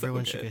 so good.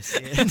 Everyone should go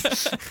see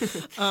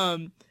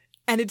it.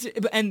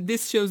 And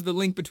this shows the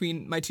link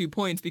between my 2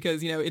 points,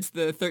 because, it's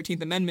the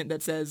 13th Amendment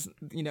that says,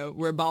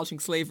 we're abolishing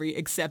slavery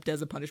except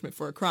as a punishment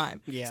for a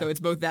crime. Yeah. So it's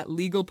both that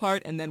legal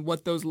part and then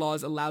what those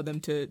laws allow them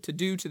to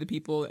do to the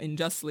people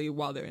unjustly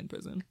while they're in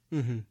prison.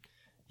 Mm-hmm.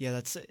 Yeah,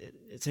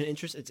 it's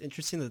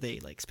interesting that they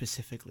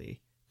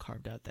specifically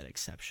carved out that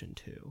exception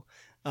too,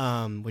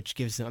 which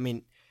gives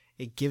them,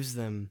 it gives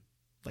them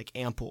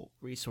ample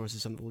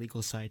resources on the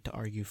legal side to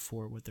argue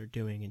for what they're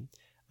doing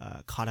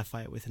and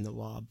codify it within the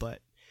law. But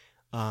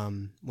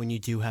when you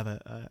do have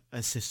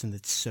a system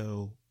that's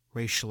so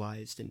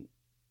racialized and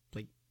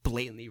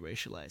blatantly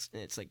racialized,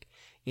 and it's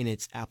in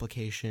its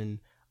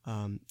application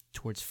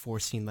towards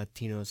forcing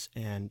Latinos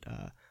and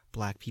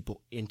Black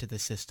people into the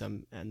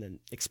system and then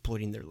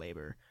exploiting their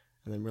labor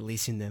and then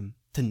releasing them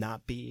to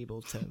not be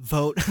able to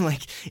vote,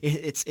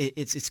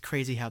 it's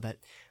crazy how that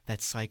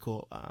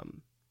cycle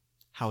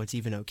how it's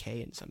even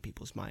okay in some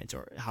people's minds,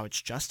 or how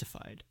it's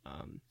justified.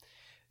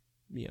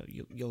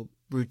 You'll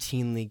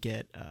routinely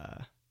get.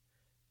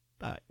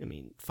 I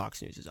mean,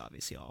 Fox News is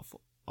obviously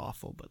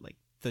awful, but like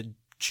the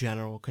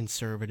general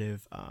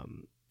conservative,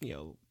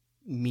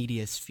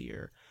 media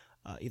sphere,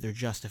 either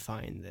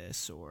justifying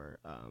this or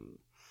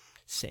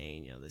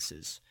saying, this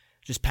is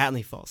just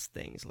patently false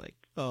things like,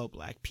 oh,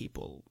 black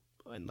people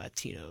and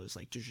Latinos,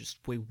 like there's just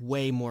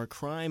way more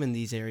crime in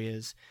these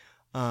areas,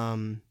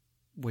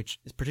 which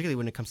is particularly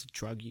when it comes to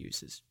drug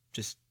use is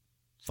just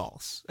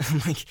false.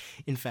 Like,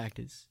 in fact,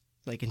 it's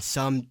like in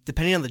some,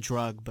 depending on the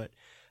drug, but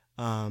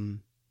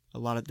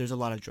there's a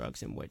lot of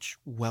drugs in which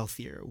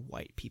wealthier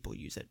white people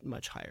use at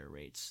much higher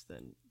rates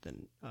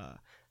than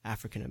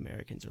African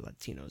Americans or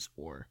Latinos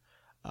or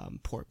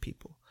poor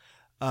people.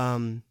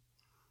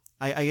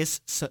 I guess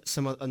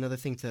another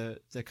thing to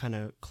kind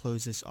of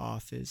close this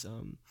off is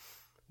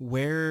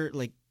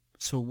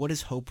so what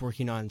is Hope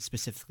working on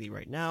specifically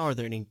right now? Are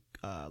there any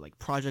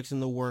projects in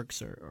the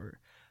works or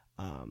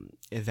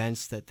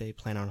events that they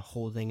plan on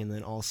holding? And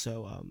then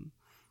also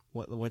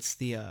what's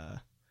the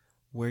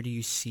where do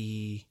you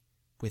see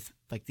with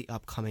like the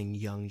upcoming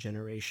young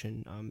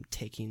generation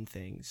taking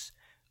things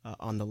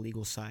on the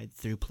legal side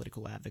through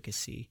political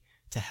advocacy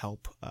to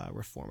help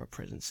reform a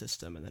prison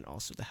system, and then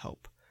also to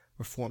help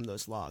reform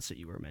those laws that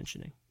you were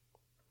mentioning?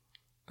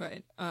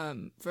 Right.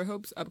 For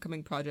Hope's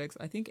upcoming projects,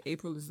 I think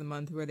April is the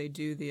month where they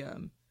do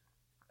the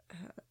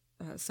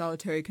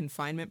solitary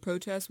confinement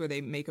protest, where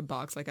they make a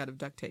box like out of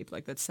duct tape,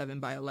 like that's 7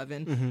 by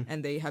 11, mm-hmm.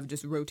 and they have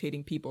just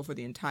rotating people for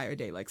the entire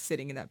day, like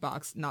sitting in that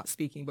box, not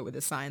speaking, but with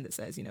a sign that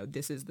says,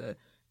 this is the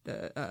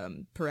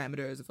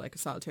parameters of like a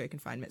solitary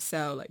confinement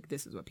cell. Like,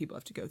 this is what people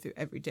have to go through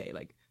every day.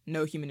 Like,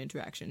 no human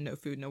interaction, no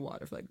food, no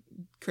water for like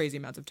crazy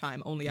amounts of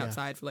time, only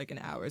outside for like an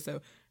hour. So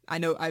I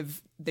know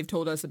they've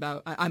told us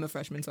about, I'm a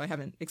freshman, so I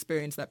haven't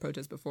experienced that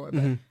protest before,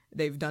 but mm-hmm.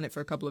 they've done it for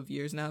a couple of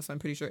years now. So I'm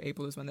pretty sure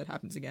April is when that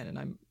happens again. And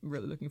I'm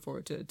really looking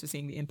forward to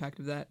seeing the impact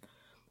of that.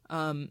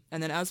 And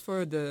then as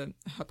for the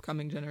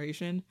upcoming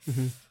generation,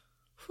 mm-hmm.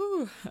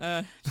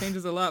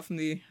 Changes a lot from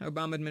the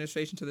Obama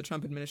administration to the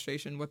Trump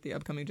administration, what the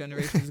upcoming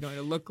generation is going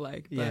to look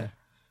like. But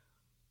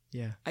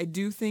yeah. I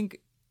do think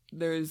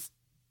there's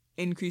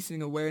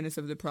increasing awareness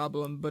of the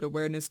problem, but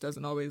awareness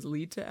doesn't always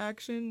lead to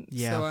action.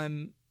 Yeah. So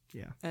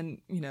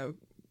and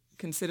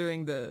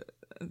considering the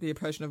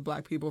oppression of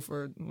black people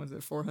for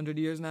 400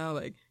 years now,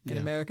 like in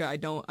America,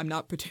 I'm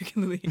not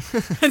particularly.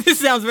 This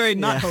sounds very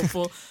not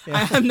hopeful.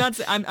 Yeah.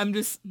 I'm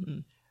just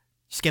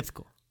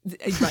skeptical.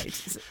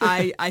 Right.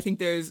 I think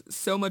there's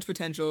so much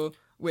potential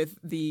with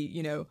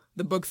the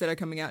books that are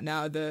coming out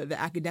now, the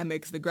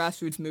academics, the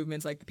grassroots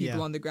movements, like the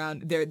people on the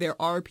ground.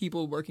 There are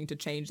people working to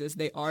change this.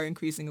 They are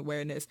increasing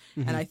awareness.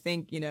 Mm-hmm. And I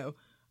think,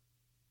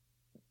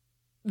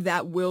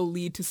 that will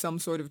lead to some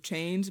sort of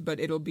change, but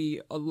it'll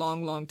be a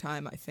long, long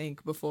time, I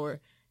think, before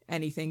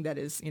anything that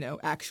is,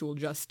 actual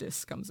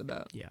justice comes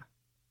about. Yeah.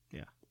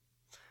 Yeah.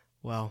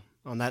 Well,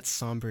 on that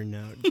somber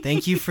note,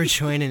 thank you for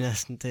joining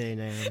us today,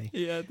 Naomi.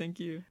 Yeah, thank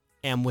you.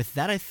 And with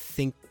that, I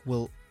think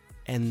we'll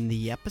end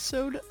the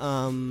episode.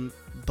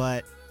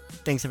 But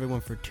thanks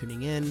everyone for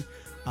tuning in.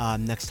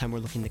 Next time we're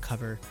looking to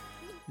cover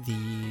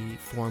the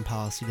foreign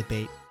policy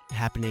debate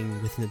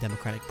happening within the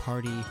Democratic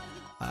Party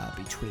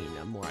between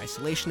a more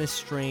isolationist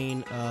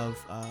strain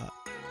of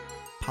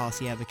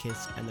policy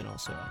advocates and then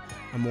also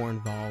a more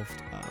involved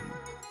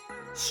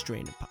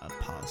strain of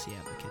policy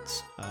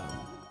advocates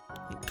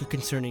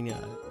concerning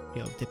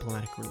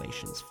diplomatic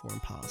relations, foreign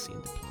policy,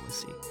 and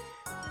diplomacy.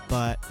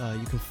 But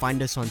you can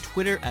find us on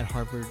Twitter at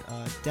Harvard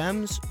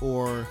Dems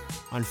or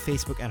on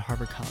Facebook at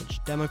Harvard College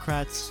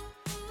Democrats.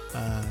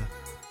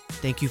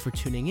 Thank you for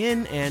tuning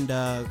in, and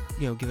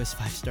give us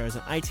 5 stars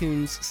on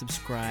iTunes,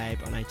 subscribe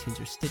on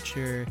iTunes or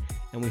Stitcher,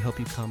 and we hope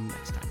you come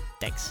next time.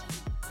 Thanks.